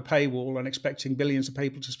paywall and expecting billions of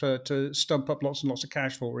people to stump up lots and lots of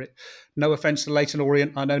cash for it. No offense to Leighton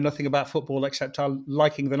Orient, I know nothing about football except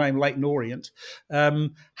liking the name Leighton Orient.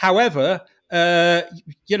 However,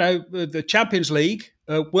 the Champions League,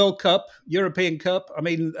 World Cup, European Cup. I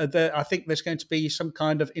mean, I think there's going to be some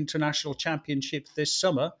kind of international championship this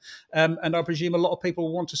summer, and I presume a lot of people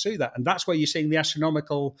will want to see that. And that's where you're seeing the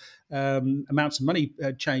astronomical amounts of money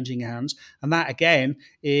changing hands. And that again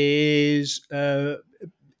is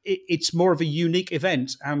it's more of a unique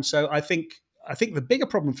event. And so I think the bigger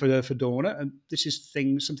problem for Dorna, and this is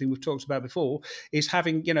something we've talked about before, is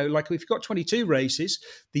having, like if you've got 22 races,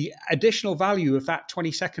 the additional value of that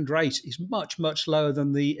 22nd race is much, much lower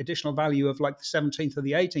than the additional value of like the 17th or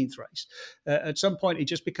the 18th race. At some point, it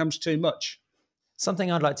just becomes too much.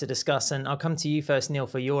 Something I'd like to discuss, and I'll come to you first, Neil,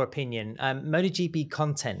 for your opinion. MotoGP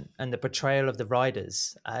content and the portrayal of the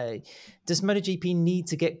riders. Does MotoGP need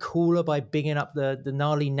to get cooler by bigging up the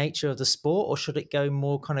gnarly nature of the sport, or should it go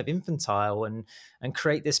more kind of infantile and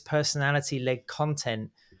create this personality-led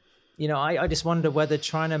content? I just wonder whether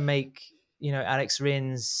trying to make, Alex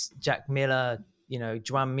Rins, Jack Miller,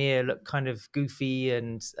 Joan Mir look kind of goofy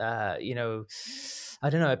and, I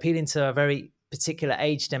don't know, appealing to a very particular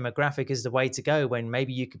age demographic is the way to go, when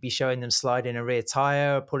maybe you could be showing them sliding a rear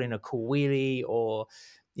tire, pulling a cool wheelie, or,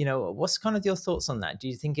 what's kind of your thoughts on that? Do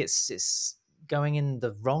you think it's going in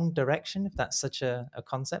the wrong direction if that's such a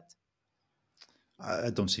concept? I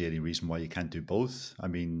don't see any reason why you can't do both. I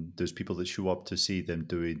mean, there's people that show up to see them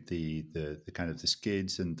doing the kind of the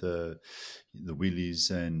skids and the wheelies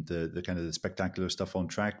and the kind of the spectacular stuff on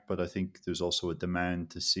track. But I think there's also a demand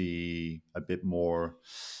to see a bit more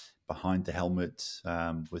behind the helmet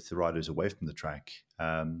with the riders away from the track.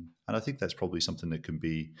 And I think that's probably something that can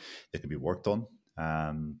be worked on,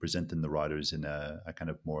 presenting the riders in a kind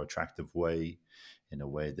of more attractive way, in a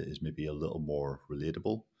way that is maybe a little more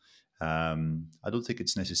relatable. I don't think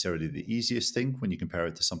it's necessarily the easiest thing when you compare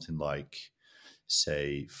it to something like,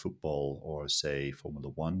 say, football or, say, Formula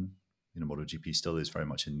One. MotoGP still is very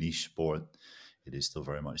much a niche sport. It is still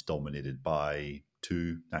very much dominated by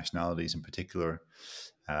two nationalities in particular.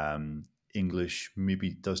 English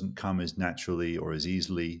maybe doesn't come as naturally or as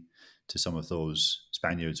easily to some of those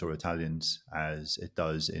Spaniards or Italians as it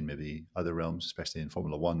does in maybe other realms, especially in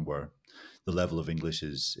Formula One, where the level of English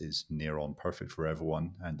is near on perfect for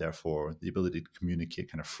everyone, and therefore the ability to communicate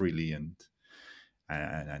kind of freely and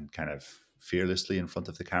kind of fearlessly in front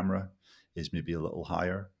of the camera is maybe a little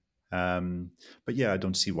higher. But yeah, I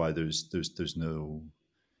don't see why there's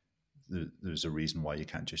a reason why you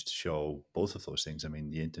can't just show both of those things. I mean,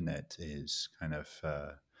 the internet is kind of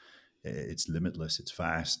it's limitless, it's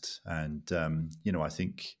vast, and I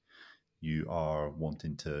think you are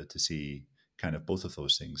wanting to see kind of both of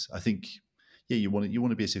those things. I think, yeah, you want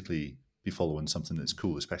to basically be following something that's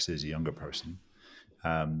cool, especially as a younger person.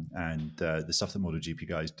 And the stuff that MotoGP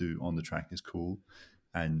guys do on the track is cool,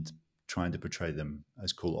 and trying to portray them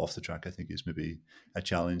as cool off the track, I think, is maybe a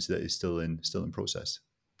challenge that is still in process.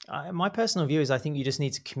 My personal view is I think you just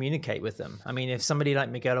need to communicate with them. I mean, if somebody like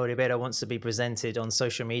Miguel Oliveira wants to be presented on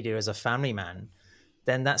social media as a family man,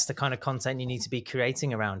 then that's the kind of content you need to be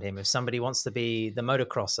creating around him. If somebody wants to be the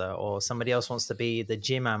motocrosser or somebody else wants to be the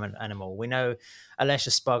gym animal, we know Aleix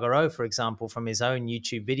Espargaro, for example, from his own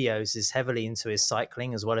YouTube videos, is heavily into his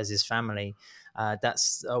cycling as well as his family.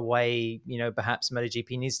 That's a way, perhaps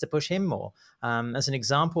MotoGP needs to push him more. As an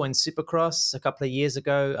example, in Supercross a couple of years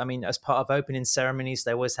ago, I mean, as part of opening ceremonies,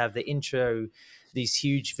 they always have the intro, these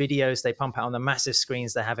huge videos they pump out on the massive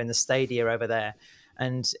screens they have in the stadia over there.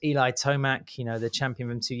 And Eli Tomac, the champion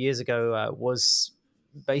from 2 years ago, was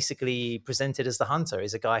basically presented as the hunter.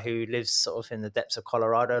 He's a guy who lives sort of in the depths of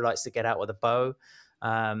Colorado, likes to get out with a bow,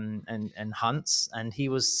 and hunts. And he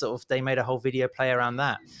was they made a whole video play around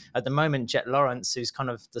that. At the moment, Jet Lawrence, who's kind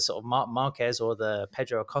of the sort of Marc Marquez or the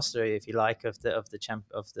Pedro Acosta, if you like, of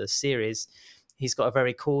the series, he's got a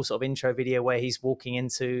very cool sort of intro video where he's walking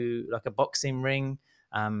into like a boxing ring.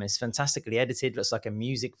 It's fantastically edited, looks like a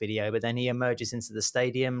music video, but then he emerges into the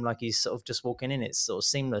stadium like he's sort of just walking in. It's sort of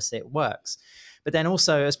seamless, it works. But then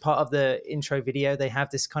also as part of the intro video, they have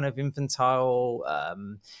this kind of infantile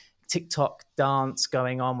TikTok dance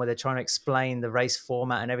going on where they're trying to explain the race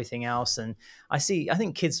format and everything else. And I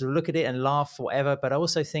think kids will look at it and laugh, whatever, but I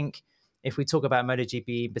also think if we talk about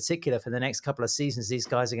MotoGP in particular, for the next couple of seasons, these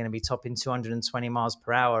guys are going to be topping 220 miles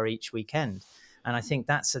per hour each weekend. And I think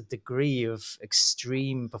that's a degree of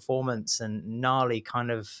extreme performance and gnarly kind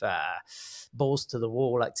of balls to the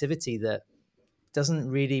wall activity that doesn't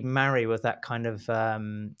really marry with that kind of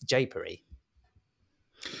japery.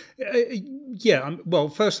 Well,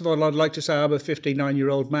 first of all, I'd like to say I'm a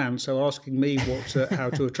 59-year-old man, so asking me how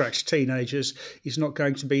to attract teenagers is not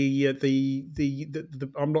going to be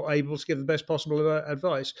I'm not able to give the best possible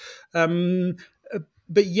advice.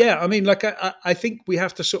 But yeah, I mean, like I think we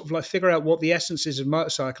have to sort of like figure out what the essence is of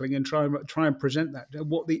motorcycling and try and present that,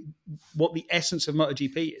 what the essence of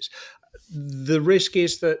MotoGP is. The risk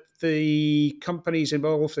is that the companies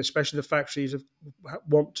involved, especially the factories,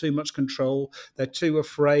 want too much control. They're too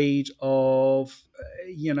afraid of,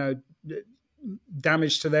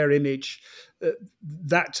 damage to their image.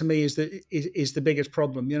 That to me is the biggest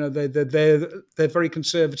problem. They're very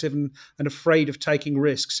conservative and afraid of taking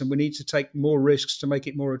risks, and we need to take more risks to make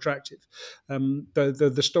it more attractive.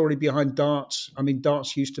 The story behind darts. I mean,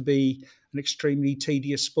 darts used to be an extremely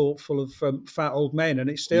tedious sport full of fat old men,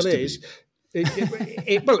 and it still is.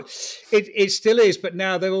 It still is, but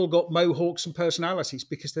now they've all got mohawks and personalities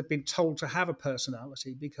because they've been told to have a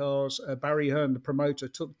personality because Barry Hearn, the promoter,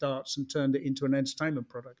 took darts and turned it into an entertainment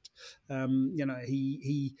product.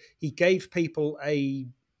 He gave people a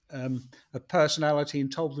personality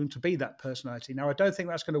and told them to be that personality. Now, I don't think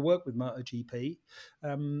that's going to work with MotoGP,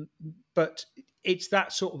 but it's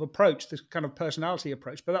that sort of approach, this kind of personality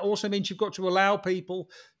approach. But that also means you've got to allow people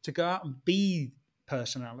to go out and be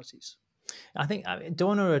personalities. I think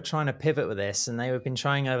Dorna are trying to pivot with this, and they have been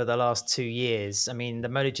trying over the last 2 years. I mean, the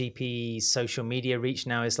MotoGP social media reach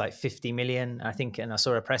now is like 50 million, I think, and I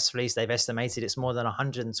saw a press release, they've estimated it's more than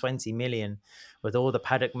 120 million with all the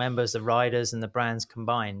paddock members, the riders and the brands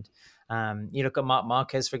combined. You look at Marc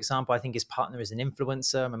Marquez, for example, I think his partner is an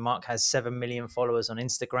influencer. I mean, Marc has 7 million followers on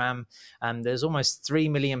Instagram. There's almost 3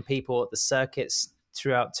 million people at the circuits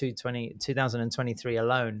throughout 2023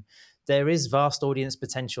 alone. There is vast audience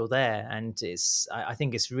potential there, and I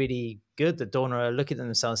think it's really good that Dorna are looking at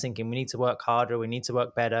themselves thinking we need to work harder, we need to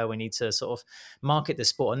work better, we need to sort of market the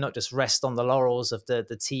sport and not just rest on the laurels of the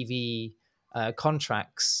TV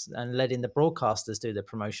contracts and letting the broadcasters do the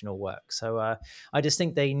promotional work. So I just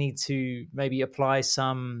think they need to maybe apply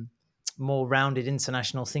some more rounded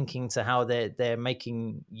international thinking to how they're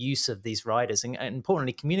making use of these riders, and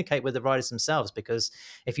importantly communicate with the riders themselves, because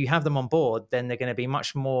if you have them on board, then they're going to be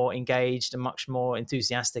much more engaged and much more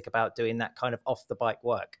enthusiastic about doing that kind of off the bike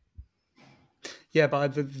work. Yeah,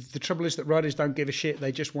 but the trouble is that riders don't give a shit,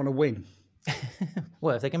 they just want to win.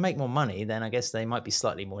 Well, if they can make more money, then I guess they might be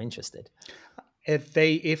slightly more interested. If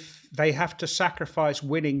they have to sacrifice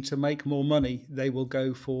winning to make more money, they will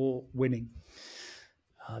go for winning.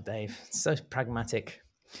 Oh, Dave, so pragmatic.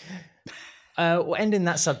 We'll end in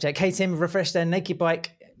that subject. KTM refreshed their naked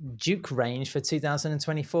bike Duke range for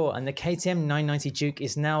 2024, and the KTM 990 Duke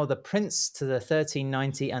is now the prince to the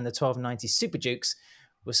 1390 and the 1290 Super Dukes,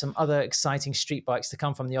 with some other exciting street bikes to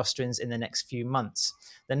come from the Austrians in the next few months.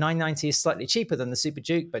 The 990 is slightly cheaper than the Super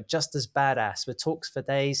Duke, but just as badass, with talks for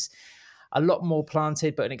days, a lot more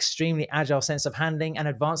planted, but an extremely agile sense of handling and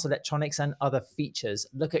advanced electronics and other features.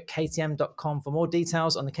 Look at ktm.com for more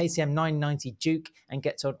details on the KTM 990 Duke and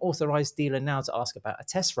get to an authorized dealer now to ask about a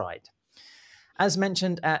test ride. As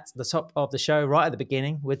mentioned at the top of the show, right at the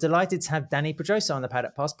beginning, we're delighted to have Dani Pedrosa on the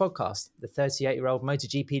Paddock Pass podcast. The 38-year-old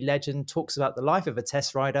MotoGP legend talks about the life of a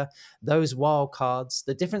test rider, those wild cards,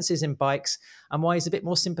 the differences in bikes, and why he's a bit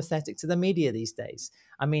more sympathetic to the media these days.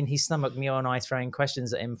 I mean, he stomached Mio and I throwing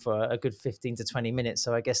questions at him for a good 15 to 20 minutes,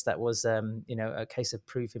 so I guess that was, a case of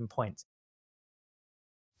proof in point.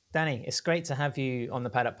 Dani, it's great to have you on the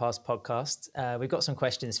Paddock Pass podcast. We've got some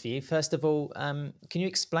questions for you. First of all, can you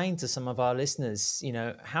explain to some of our listeners,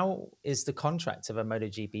 how is the contract of a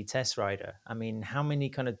MotoGP test rider? I mean, how many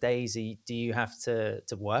kind of days do you have to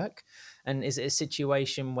work? And is it a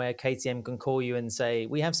situation where KTM can call you and say,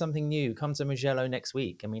 we have something new, come to Mugello next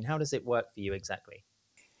week? I mean, how does it work for you exactly?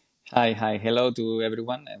 Hi. Hello to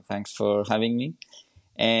everyone, and thanks for having me.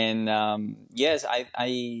 And yes,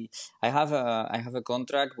 I have a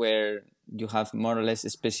contract where you have more or less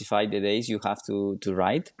specified the days you have to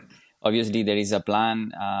ride. Obviously, there is a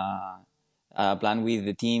plan with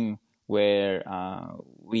the team where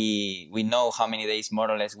we know how many days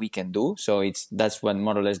more or less we can do. So that's what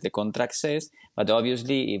more or less the contract says. But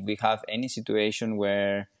obviously, if we have any situation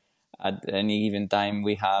where at any given time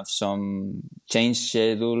we have some change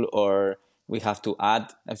schedule or we have to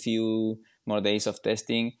add a few more days of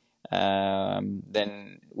testing,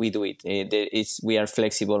 then we do it. We are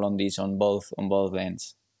flexible on this on both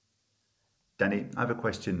ends. Dani, I have a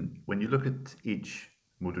question. When you look at each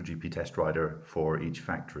MotoGP test rider for each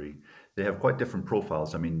factory, they have quite different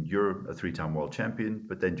profiles. I mean, you're a three-time world champion,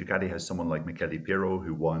 but then Ducati has someone like Michelin,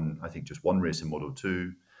 who won, I think, just one race in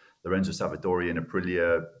Moto2. Lorenzo Savadori and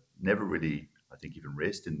Aprilia never really, I think, even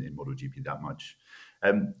raced in MotoGP that much.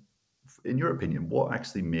 In your opinion, what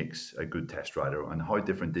actually makes a good test rider, and how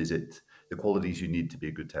different is it, the qualities you need to be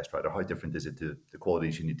a good test rider, how different is it to the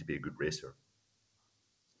qualities you need to be a good racer?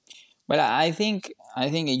 Well, I think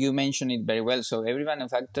you mentioned it very well. So every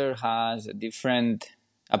manufacturer has a different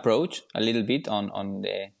approach, a little bit on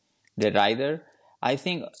the rider. I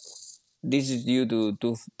think this is due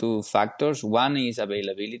to two factors. One is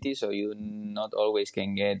availability, so you not always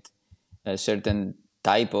can get a certain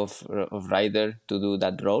type of rider to do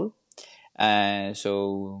that role.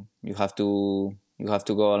 So you have to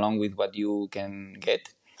go along with what you can get.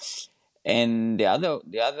 And the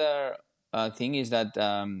other thing is that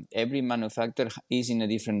every manufacturer is in a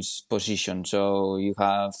different position. So you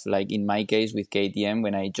have, like in my case with KTM,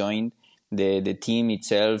 when I joined, the team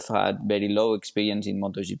itself had very low experience in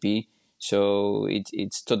MotoGP. So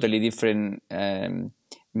it's totally different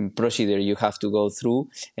procedure you have to go through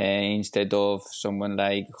instead of someone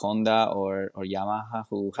like Honda or Yamaha,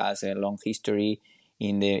 who has a long history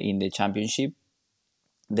in the championship.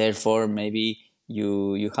 Therefore, maybe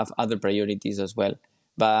you have other priorities as well.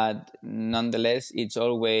 But nonetheless, it's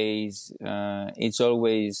always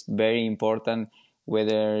very important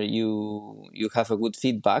whether you have a good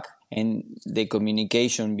feedback and the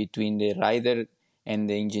communication between the rider and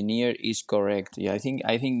the engineer is correct. Yeah, I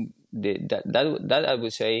think that I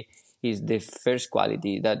would say is the first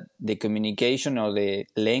quality, that the communication or the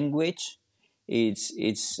language it's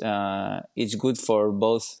good for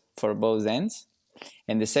both ends.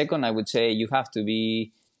 And the second, I would say, you have to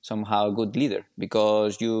be somehow a good leader,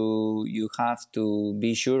 because you have to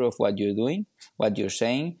be sure of what you're doing, what you're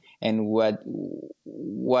saying, and what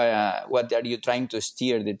are you trying to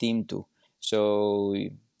steer the team to. So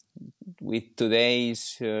with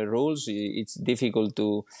today's rules, it's difficult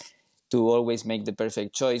to always make the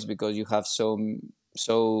perfect choice, because you have so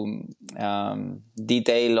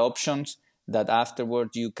detailed options that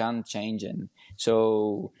afterwards you can't change. And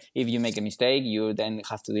so if you make a mistake, you then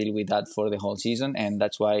have to deal with that for the whole season. And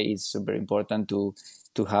that's why it's super important to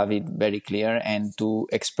have it very clear and to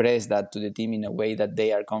express that to the team in a way that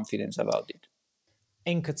they are confident about it.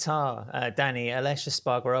 In Qatar, Dani, Aleix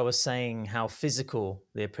Espargaro was saying how physical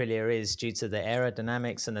the Aprilia is due to the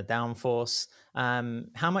aerodynamics and the downforce.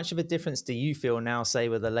 How much of a difference do you feel now, say,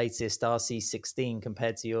 with the latest RC16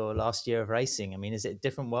 compared to your last year of racing? I mean, is it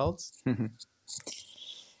different worlds?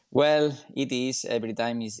 Well, it is. Every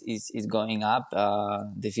time is going up.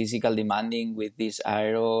 The physical demanding with these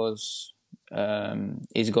aeros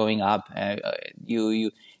is going up.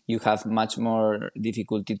 You have much more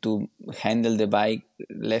difficulty to handle the bike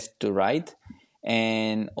left to right,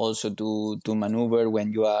 and also to maneuver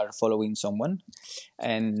when you are following someone,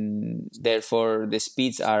 and therefore the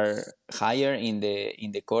speeds are higher in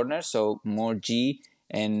the corners, so more G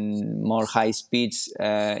and more high speeds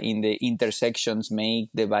in the intersections make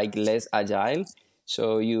the bike less agile.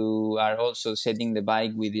 So you are also setting the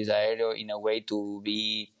bike with this aero in a way to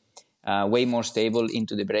be way more stable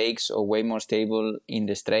into the brakes, or way more stable in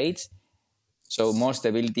the straights. So more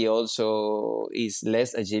stability also is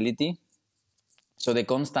less agility. So the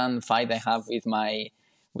constant fight I have with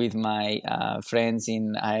my friends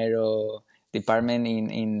in aero department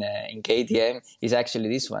in KTM is actually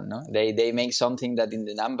this one. No, they make something that in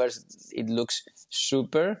the numbers it looks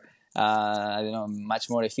super. I don't know, much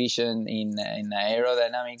more efficient in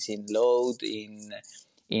aerodynamics, in load,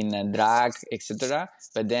 in drag, etc.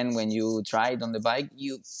 But then when you try it on the bike,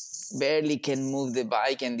 you barely can move the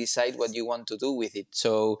bike and decide what you want to do with it.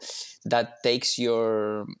 So that takes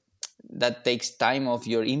time of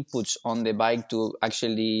your inputs on the bike to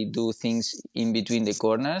actually do things in between the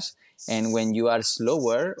corners. And when you are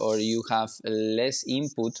slower or you have less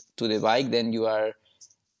input to the bike, then you are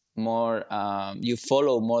more you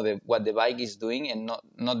follow more what the bike is doing and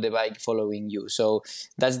not the bike following you. So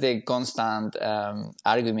that's the constant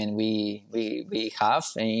argument we have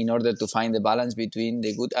in order to find the balance between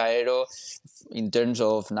the good aero in terms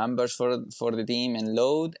of numbers for the team and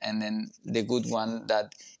load, and then the good one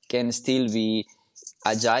that can still be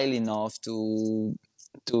agile enough to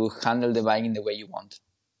handle the bike in the way you want,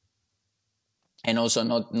 and also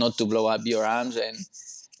not to blow up your arms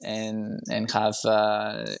and have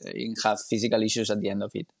physical issues at the end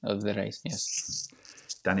of the race. Yes.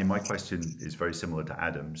 Danny, my question is very similar to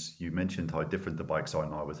Adam's. You mentioned how different the bikes are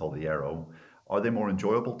now with all the aero. Are they more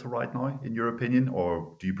enjoyable to ride now, in your opinion,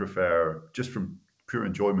 or do you prefer, just from pure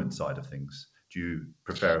enjoyment side of things, do you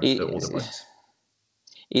prefer the older bikes?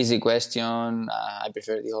 Easy question. I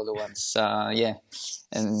prefer the older ones. Yeah,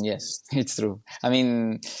 and yes, it's true. I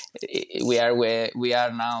mean, we are where we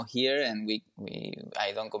are now here, and we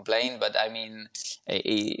I don't complain. But I mean,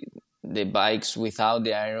 the bikes without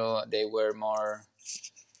the aero, they were more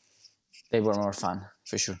fun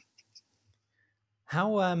for sure.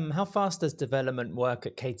 How fast does development work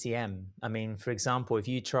at KTM? I mean, for example, if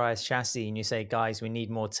you try a chassis and you say, guys, we need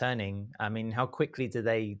more turning, I mean, how quickly do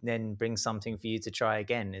they then bring something for you to try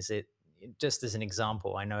again? Is it, just as an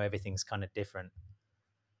example, I know everything's kind of different.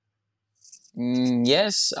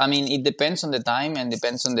 Yes, I mean, it depends on the time and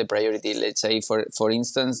depends on the priority. Let's say, for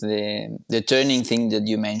instance, the turning thing that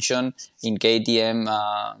you mentioned in KTM,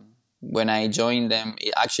 when I joined them,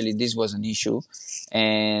 actually this was an issue,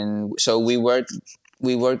 and so we worked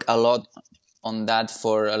a lot on that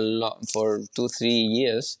for 2-3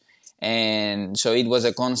 years, and so it was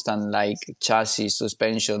a constant, like chassis,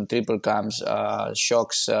 suspension, triple cams,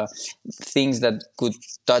 shocks, things that could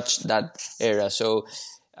touch that area. So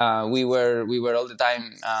we were all the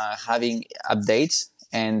time having updates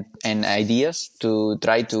and ideas to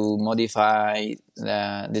try to modify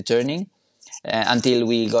the turning until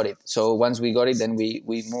we got it. So once we got it, then we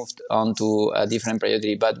moved on to a different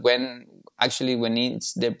priority. But when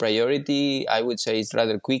it's the priority, I would say it's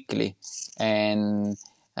rather quickly. And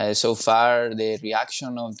so far, the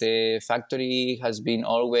reaction of the factory has been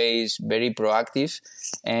always very proactive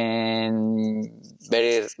and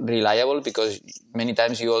very reliable, because many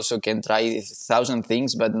times you also can try 1,000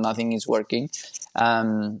 things, but nothing is working.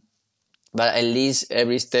 But at least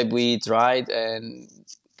every step we tried and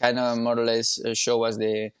kind of more or less show us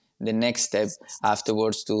the next step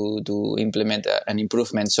afterwards to implement an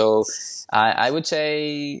improvement. So I would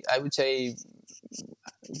say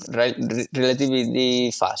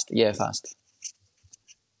relatively fast. Yeah, fast.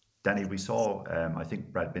 Danny, we saw, I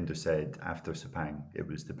think Brad Binder said after Sepang it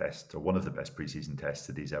was the best, or one of the best preseason tests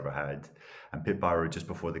that he's ever had. And Pit Bauer, just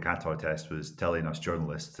before the Qatar test, was telling us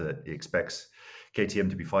journalists that he expects KTM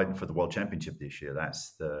to be fighting for the World Championship this year.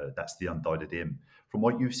 That's the undoubted aim. From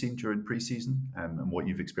what you've seen during preseason and what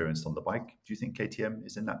you've experienced on the bike, do you think KTM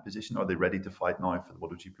is in that position? Are they ready to fight now for the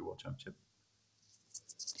MotoGP World Championship?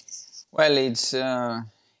 Well,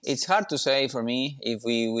 it's hard to say for me if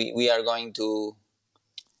we are going to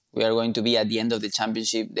be at the end of the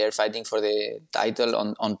championship. They're fighting for the title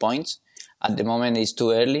on points. At the moment, it's too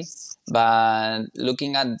early. But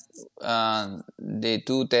looking at the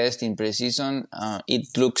two tests in pre-season,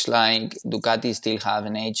 it looks like Ducati still have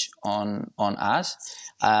an edge on us.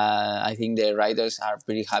 I think the riders are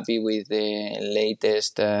pretty happy with the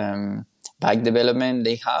latest bike development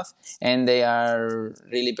they have, and they are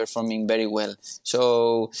really performing very well.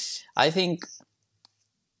 So I think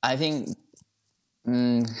having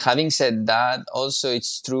said that, also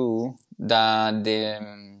it's true that the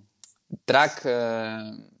track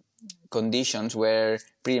conditions were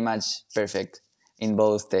pretty much perfect in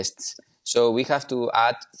both tests. So we have to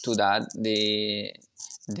add to that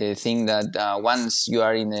the thing that once you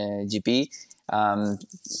are in a GP,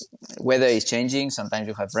 weather is changing. Sometimes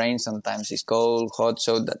you have rain, sometimes it's cold, hot.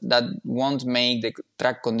 So that won't make the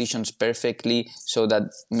track conditions perfectly, so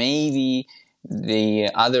that maybe the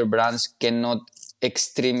other brands cannot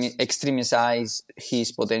extremize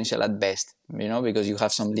his potential at best, because you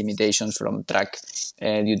have some limitations from track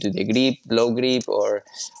due to the grip, low grip, or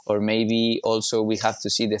maybe also we have to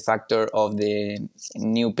see the factor of the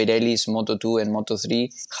new Pirelli's Moto2 and Moto3,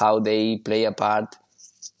 how they play a part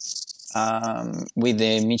with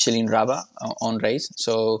the Michelin rubber on race.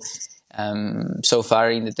 So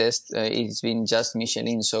far in the test, it's been just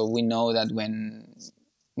Michelin. So we know that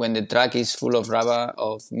when the track is full of rubber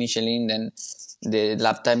of Michelin, then the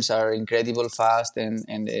lap times are incredible fast, and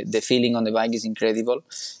the feeling on the bike is incredible.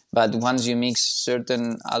 But once you mix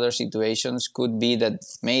certain other situations, could be that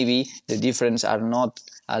maybe the difference are not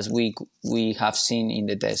as we have seen in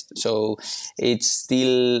the test. So it's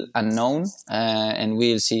still unknown, and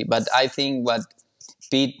we'll see. But I think what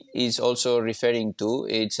Pete is also referring to,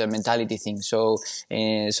 it's a mentality thing. So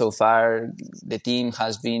far the team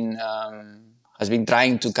has been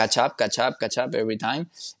trying to catch up every time,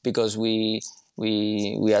 because we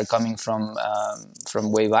are coming from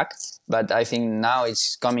way back. But I think now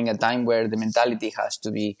it's coming a time where the mentality has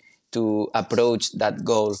to be to approach that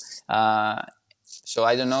goal. So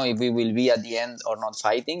I don't know if we will be at the end or not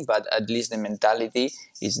fighting, but at least the mentality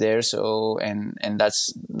is there. So and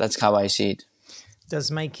that's how I see it. Does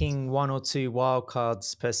making 1 or 2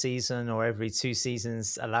 wildcards per season or every 2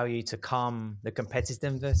 seasons allow you to calm the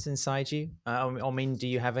competitiveness inside you? I mean, do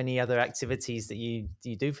you have any other activities that you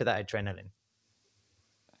do for that adrenaline?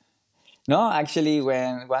 No, actually,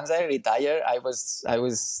 once I retire, I was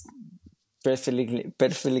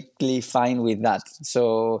perfectly fine with that.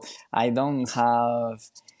 So I don't have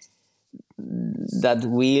that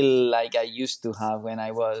will like I used to have when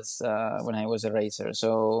I was a racer.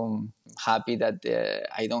 So I'm happy that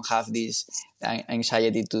I don't have this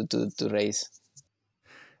anxiety to race.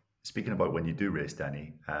 Speaking about when you do race,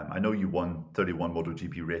 Danny, I know you won 31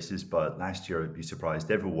 MotoGP races, but last year you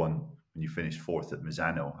surprised everyone when you finished 4th at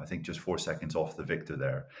Misano. I think just 4 seconds off the victor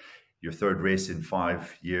there. Your 3rd race in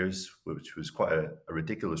 5 years, which was quite a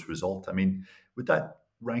ridiculous result. I mean, would that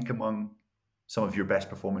rank among some of your best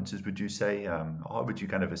performances, would you say? How would you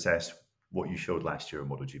kind of assess what you showed last year in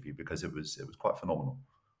MotoGP? Because it was quite phenomenal.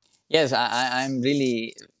 Yes, I'm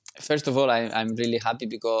really. First of all, I'm really happy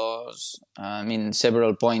because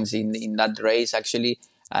several points in that race. Actually,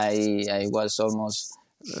 I was almost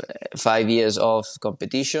 5 years off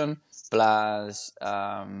competition. Plus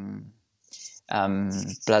I'm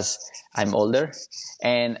older,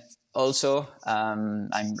 and also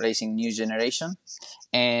I'm racing new generation,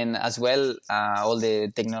 and as well all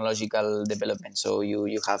the technological development. So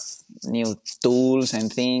you have new tools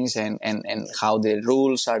and things, and how the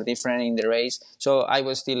rules are different in the race. So I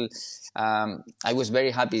was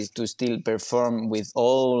very happy to still perform with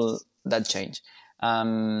all that change.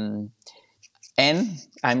 And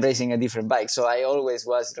I'm racing a different bike. So I always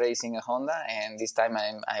was racing a Honda, and this time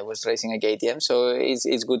I was racing a KTM. So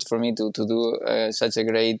it's good for me to do such a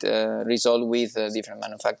great result with a different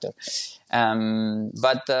manufacturer.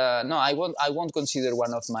 But no, I won't consider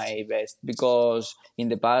one of my best, because in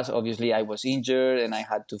the past, obviously, I was injured and I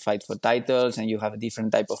had to fight for titles, and you have a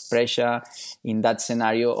different type of pressure in that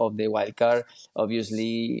scenario of the wild card.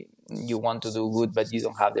 Obviously, you want to do good, but you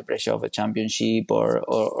don't have the pressure of a championship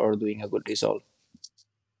or doing a good result.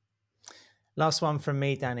 Last one from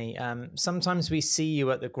me, Danny. Sometimes we see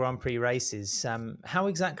you at the Grand Prix races. How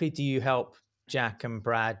exactly do you help Jack and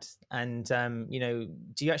Brad? And,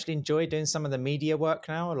 do you actually enjoy doing some of the media work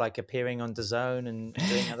now, like appearing on DAZN and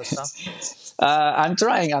doing other stuff? I'm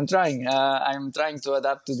trying. I'm trying to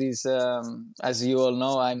adapt to this. As you all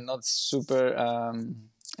know, I'm not super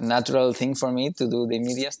natural thing for me to do the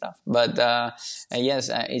media stuff. But yes,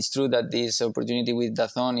 it's true that this opportunity with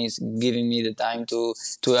DAZN is giving me the time to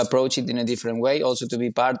approach it in a different way, also to be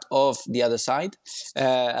part of the other side,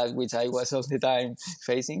 which I was all the time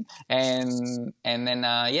facing. And then,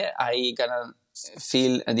 I gonna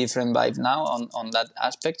feel a different vibe now on that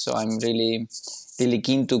aspect. So I'm really, really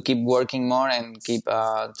keen to keep working more and keep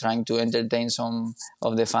trying to entertain some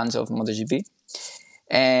of the fans of MotoGP.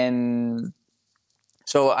 And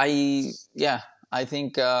so I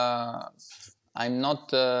think I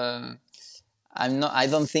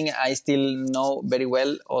don't think I still know very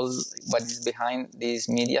well all what is behind this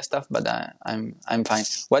media stuff, but I'm fine.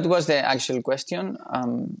 What was the actual question?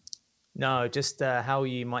 No, just how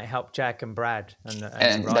you might help Jack and Brad and the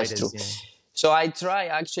riders. That's true. So I try,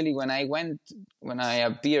 actually, when I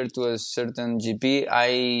appear to a certain GP,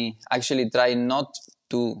 I actually try not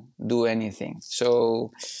to do anything.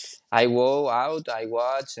 So I go out, I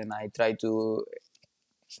watch, and I try to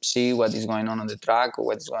see what is going on the track, or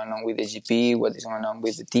what is going on with the GP, what is going on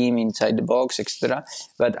with the team inside the box, etc.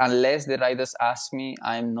 But unless the riders ask me,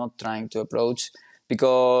 I'm not trying to approach.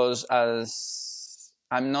 because as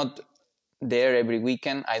I'm not there every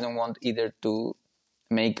weekend, I don't want either to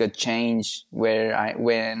make a change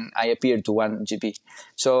when I appear to one GP.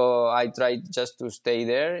 So I try just to stay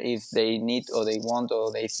there. If they need or they want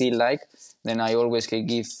or they feel like, then I always can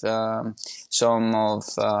give some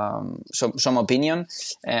opinion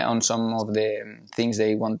on some of the things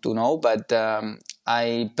they want to know. But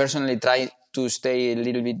I personally try to stay a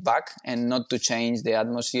little bit back and not to change the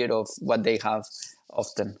atmosphere of what they have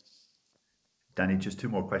often. Dani, just two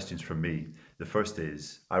more questions from me. The first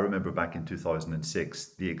is, I remember back in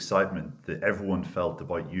 2006, the excitement that everyone felt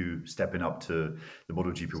about you stepping up to the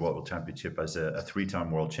MotoGP World Championship as a three-time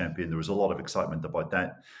world champion. There was a lot of excitement about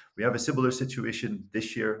that. We have a similar situation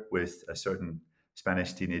this year with a certain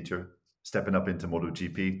Spanish teenager stepping up into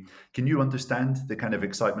MotoGP. Can you understand the kind of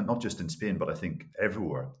excitement, not just in Spain, but I think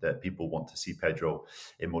everywhere, that people want to see Pedro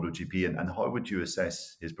in MotoGP? And how would you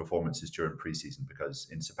assess his performances during preseason? Because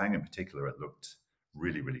in Sepang in particular, it looked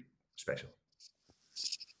really, really special.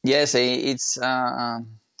 Yes, it's. I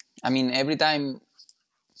mean, every time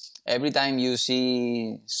you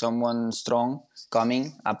see someone strong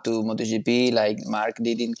coming up to MotoGP, like Mark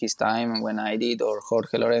did in his time, when I did, or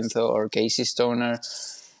Jorge Lorenzo, or Casey Stoner,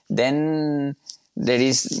 then there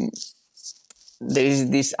is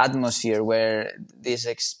this atmosphere where this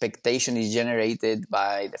expectation is generated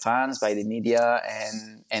by the fans, by the media,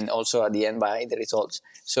 and also at the end by the results.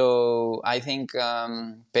 So I think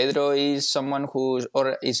Pedro is someone who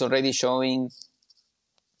is already showing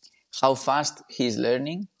how fast he's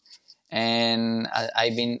learning. And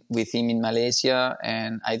I've been with him in Malaysia,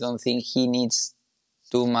 and I don't think he needs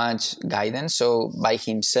too much guidance. So by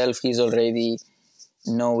himself, he's already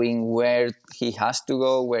knowing where he has to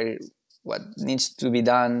go, what needs to be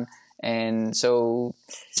done, and so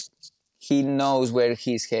he knows where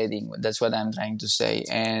he's heading. That's what I'm trying to say,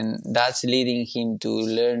 and that's leading him to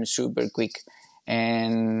learn super quick.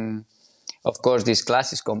 And of course, this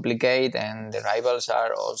class is complicated, and the rivals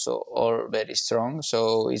are also all very strong,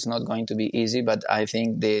 so it's not going to be easy, but I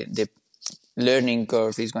think the learning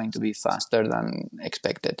curve is going to be faster than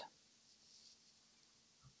expected.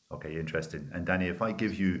 Okay, interesting. And Dani, if I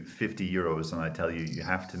give you 50 euros and I tell you you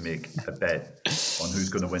have to make a bet on who's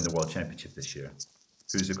going to win the World Championship this year,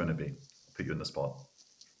 who's it going to be? Put you on the spot.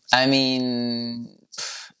 I mean,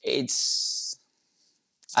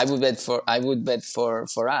 I would bet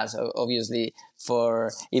for us, obviously,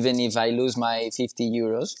 for even if I lose my 50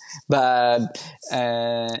 euros. But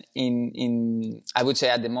I would say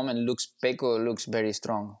at the moment, Pecco looks very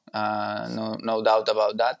strong. No doubt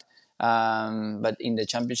about that. But in the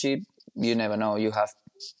championship, you never know.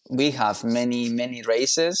 We have many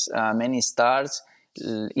races, many starts.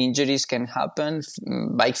 Injuries can happen,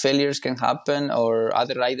 bike failures can happen, or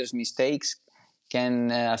other riders' mistakes can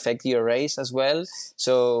affect your race as well.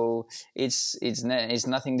 So it's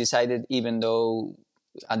nothing decided, even though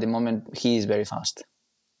at the moment he is very fast.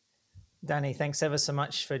 Dani, thanks ever so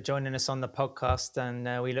much for joining us on the podcast,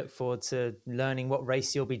 and we look forward to learning what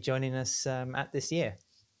race you'll be joining us at this year.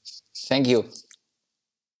 Thank you.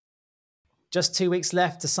 Just 2 weeks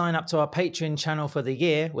left to sign up to our Patreon channel for the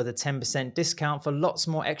year, with a 10% discount for lots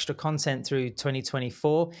more extra content through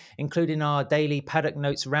 2024, including our daily paddock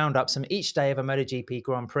notes roundups from each day of a MotoGP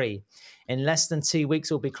Grand Prix. In less than 2 weeks,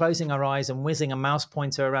 we'll be closing our eyes and whizzing a mouse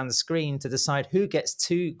pointer around the screen to decide who gets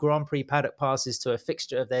 2 Grand Prix paddock passes to a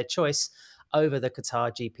fixture of their choice over the Qatar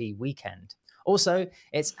GP weekend. Also,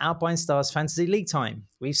 it's Alpine Stars Fantasy League time.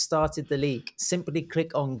 We've started the league. Simply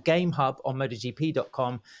click on Game Hub on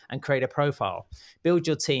MotoGP.com and create a profile. Build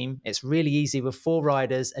your team. It's really easy with 4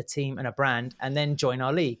 riders, a team and a brand, and then join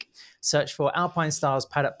our league. Search for Alpine Stars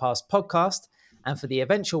Paddock Pass Podcast, and for the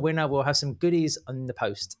eventual winner, we'll have some goodies on the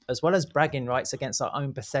post, as well as bragging rights against our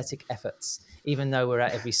own pathetic efforts, even though we're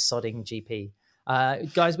at every sodding GP.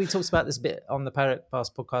 Guys, we talked about this a bit on the Paddock Pass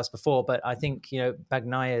podcast before, but I think,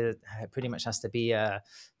 Bagnaia pretty much has to be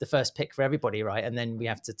the first pick for everybody, right? And then we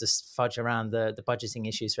have to just fudge around the budgeting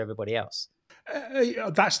issues for everybody else.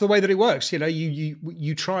 That's the way that it works.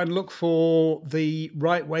 You try and look for the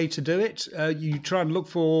right way to do it. You try and look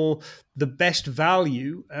for the best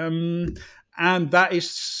value, and that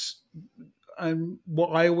is what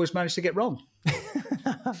I always manage to get wrong.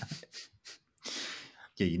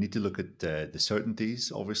 Yeah, you need to look at the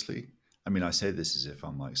certainties, obviously. I mean, I say this as if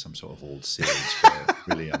I'm like some sort of old sage, but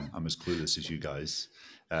really I'm as clueless as you guys.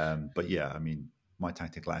 But yeah, I mean, my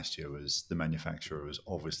tactic last year was the manufacturer was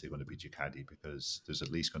obviously going to be Ducati, because there's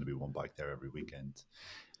at least going to be one bike there every weekend.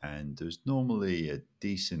 And there's normally a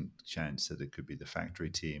decent chance that it could be the factory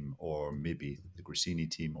team or maybe the Grassini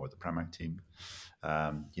team or the Pramac team.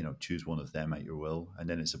 Choose one of them at your will, and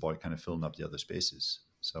then it's about kind of filling up the other spaces.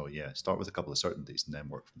 So yeah, start with a couple of certainties and then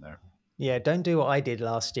work from there. Yeah, don't do what I did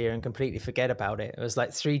last year and completely forget about it. It was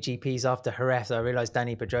like 3 GPs after Jerez, I realized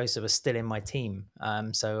Dani Pedrosa was still in my team.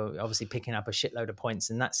 So obviously picking up a shitload of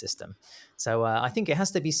points in that system. So I think it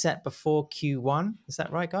has to be set before Q1. Is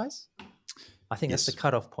that right, guys? I think Yes. that's the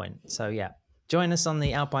cutoff point. So yeah, join us on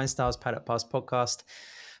the Alpine Stars Paddock Pass podcast,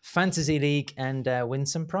 Fantasy League, and win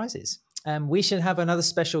some prizes. We should have another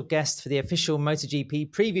special guest for the official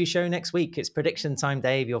MotoGP preview show next week. It's prediction time,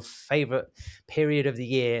 Dave, your favorite period of the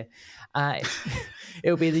year.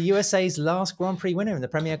 It'll be the USA's last Grand Prix winner in the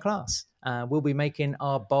Premier class. We'll be making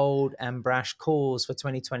our bold and brash calls for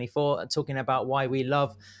 2024, talking about why we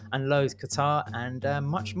love and loathe Qatar and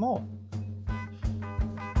much more.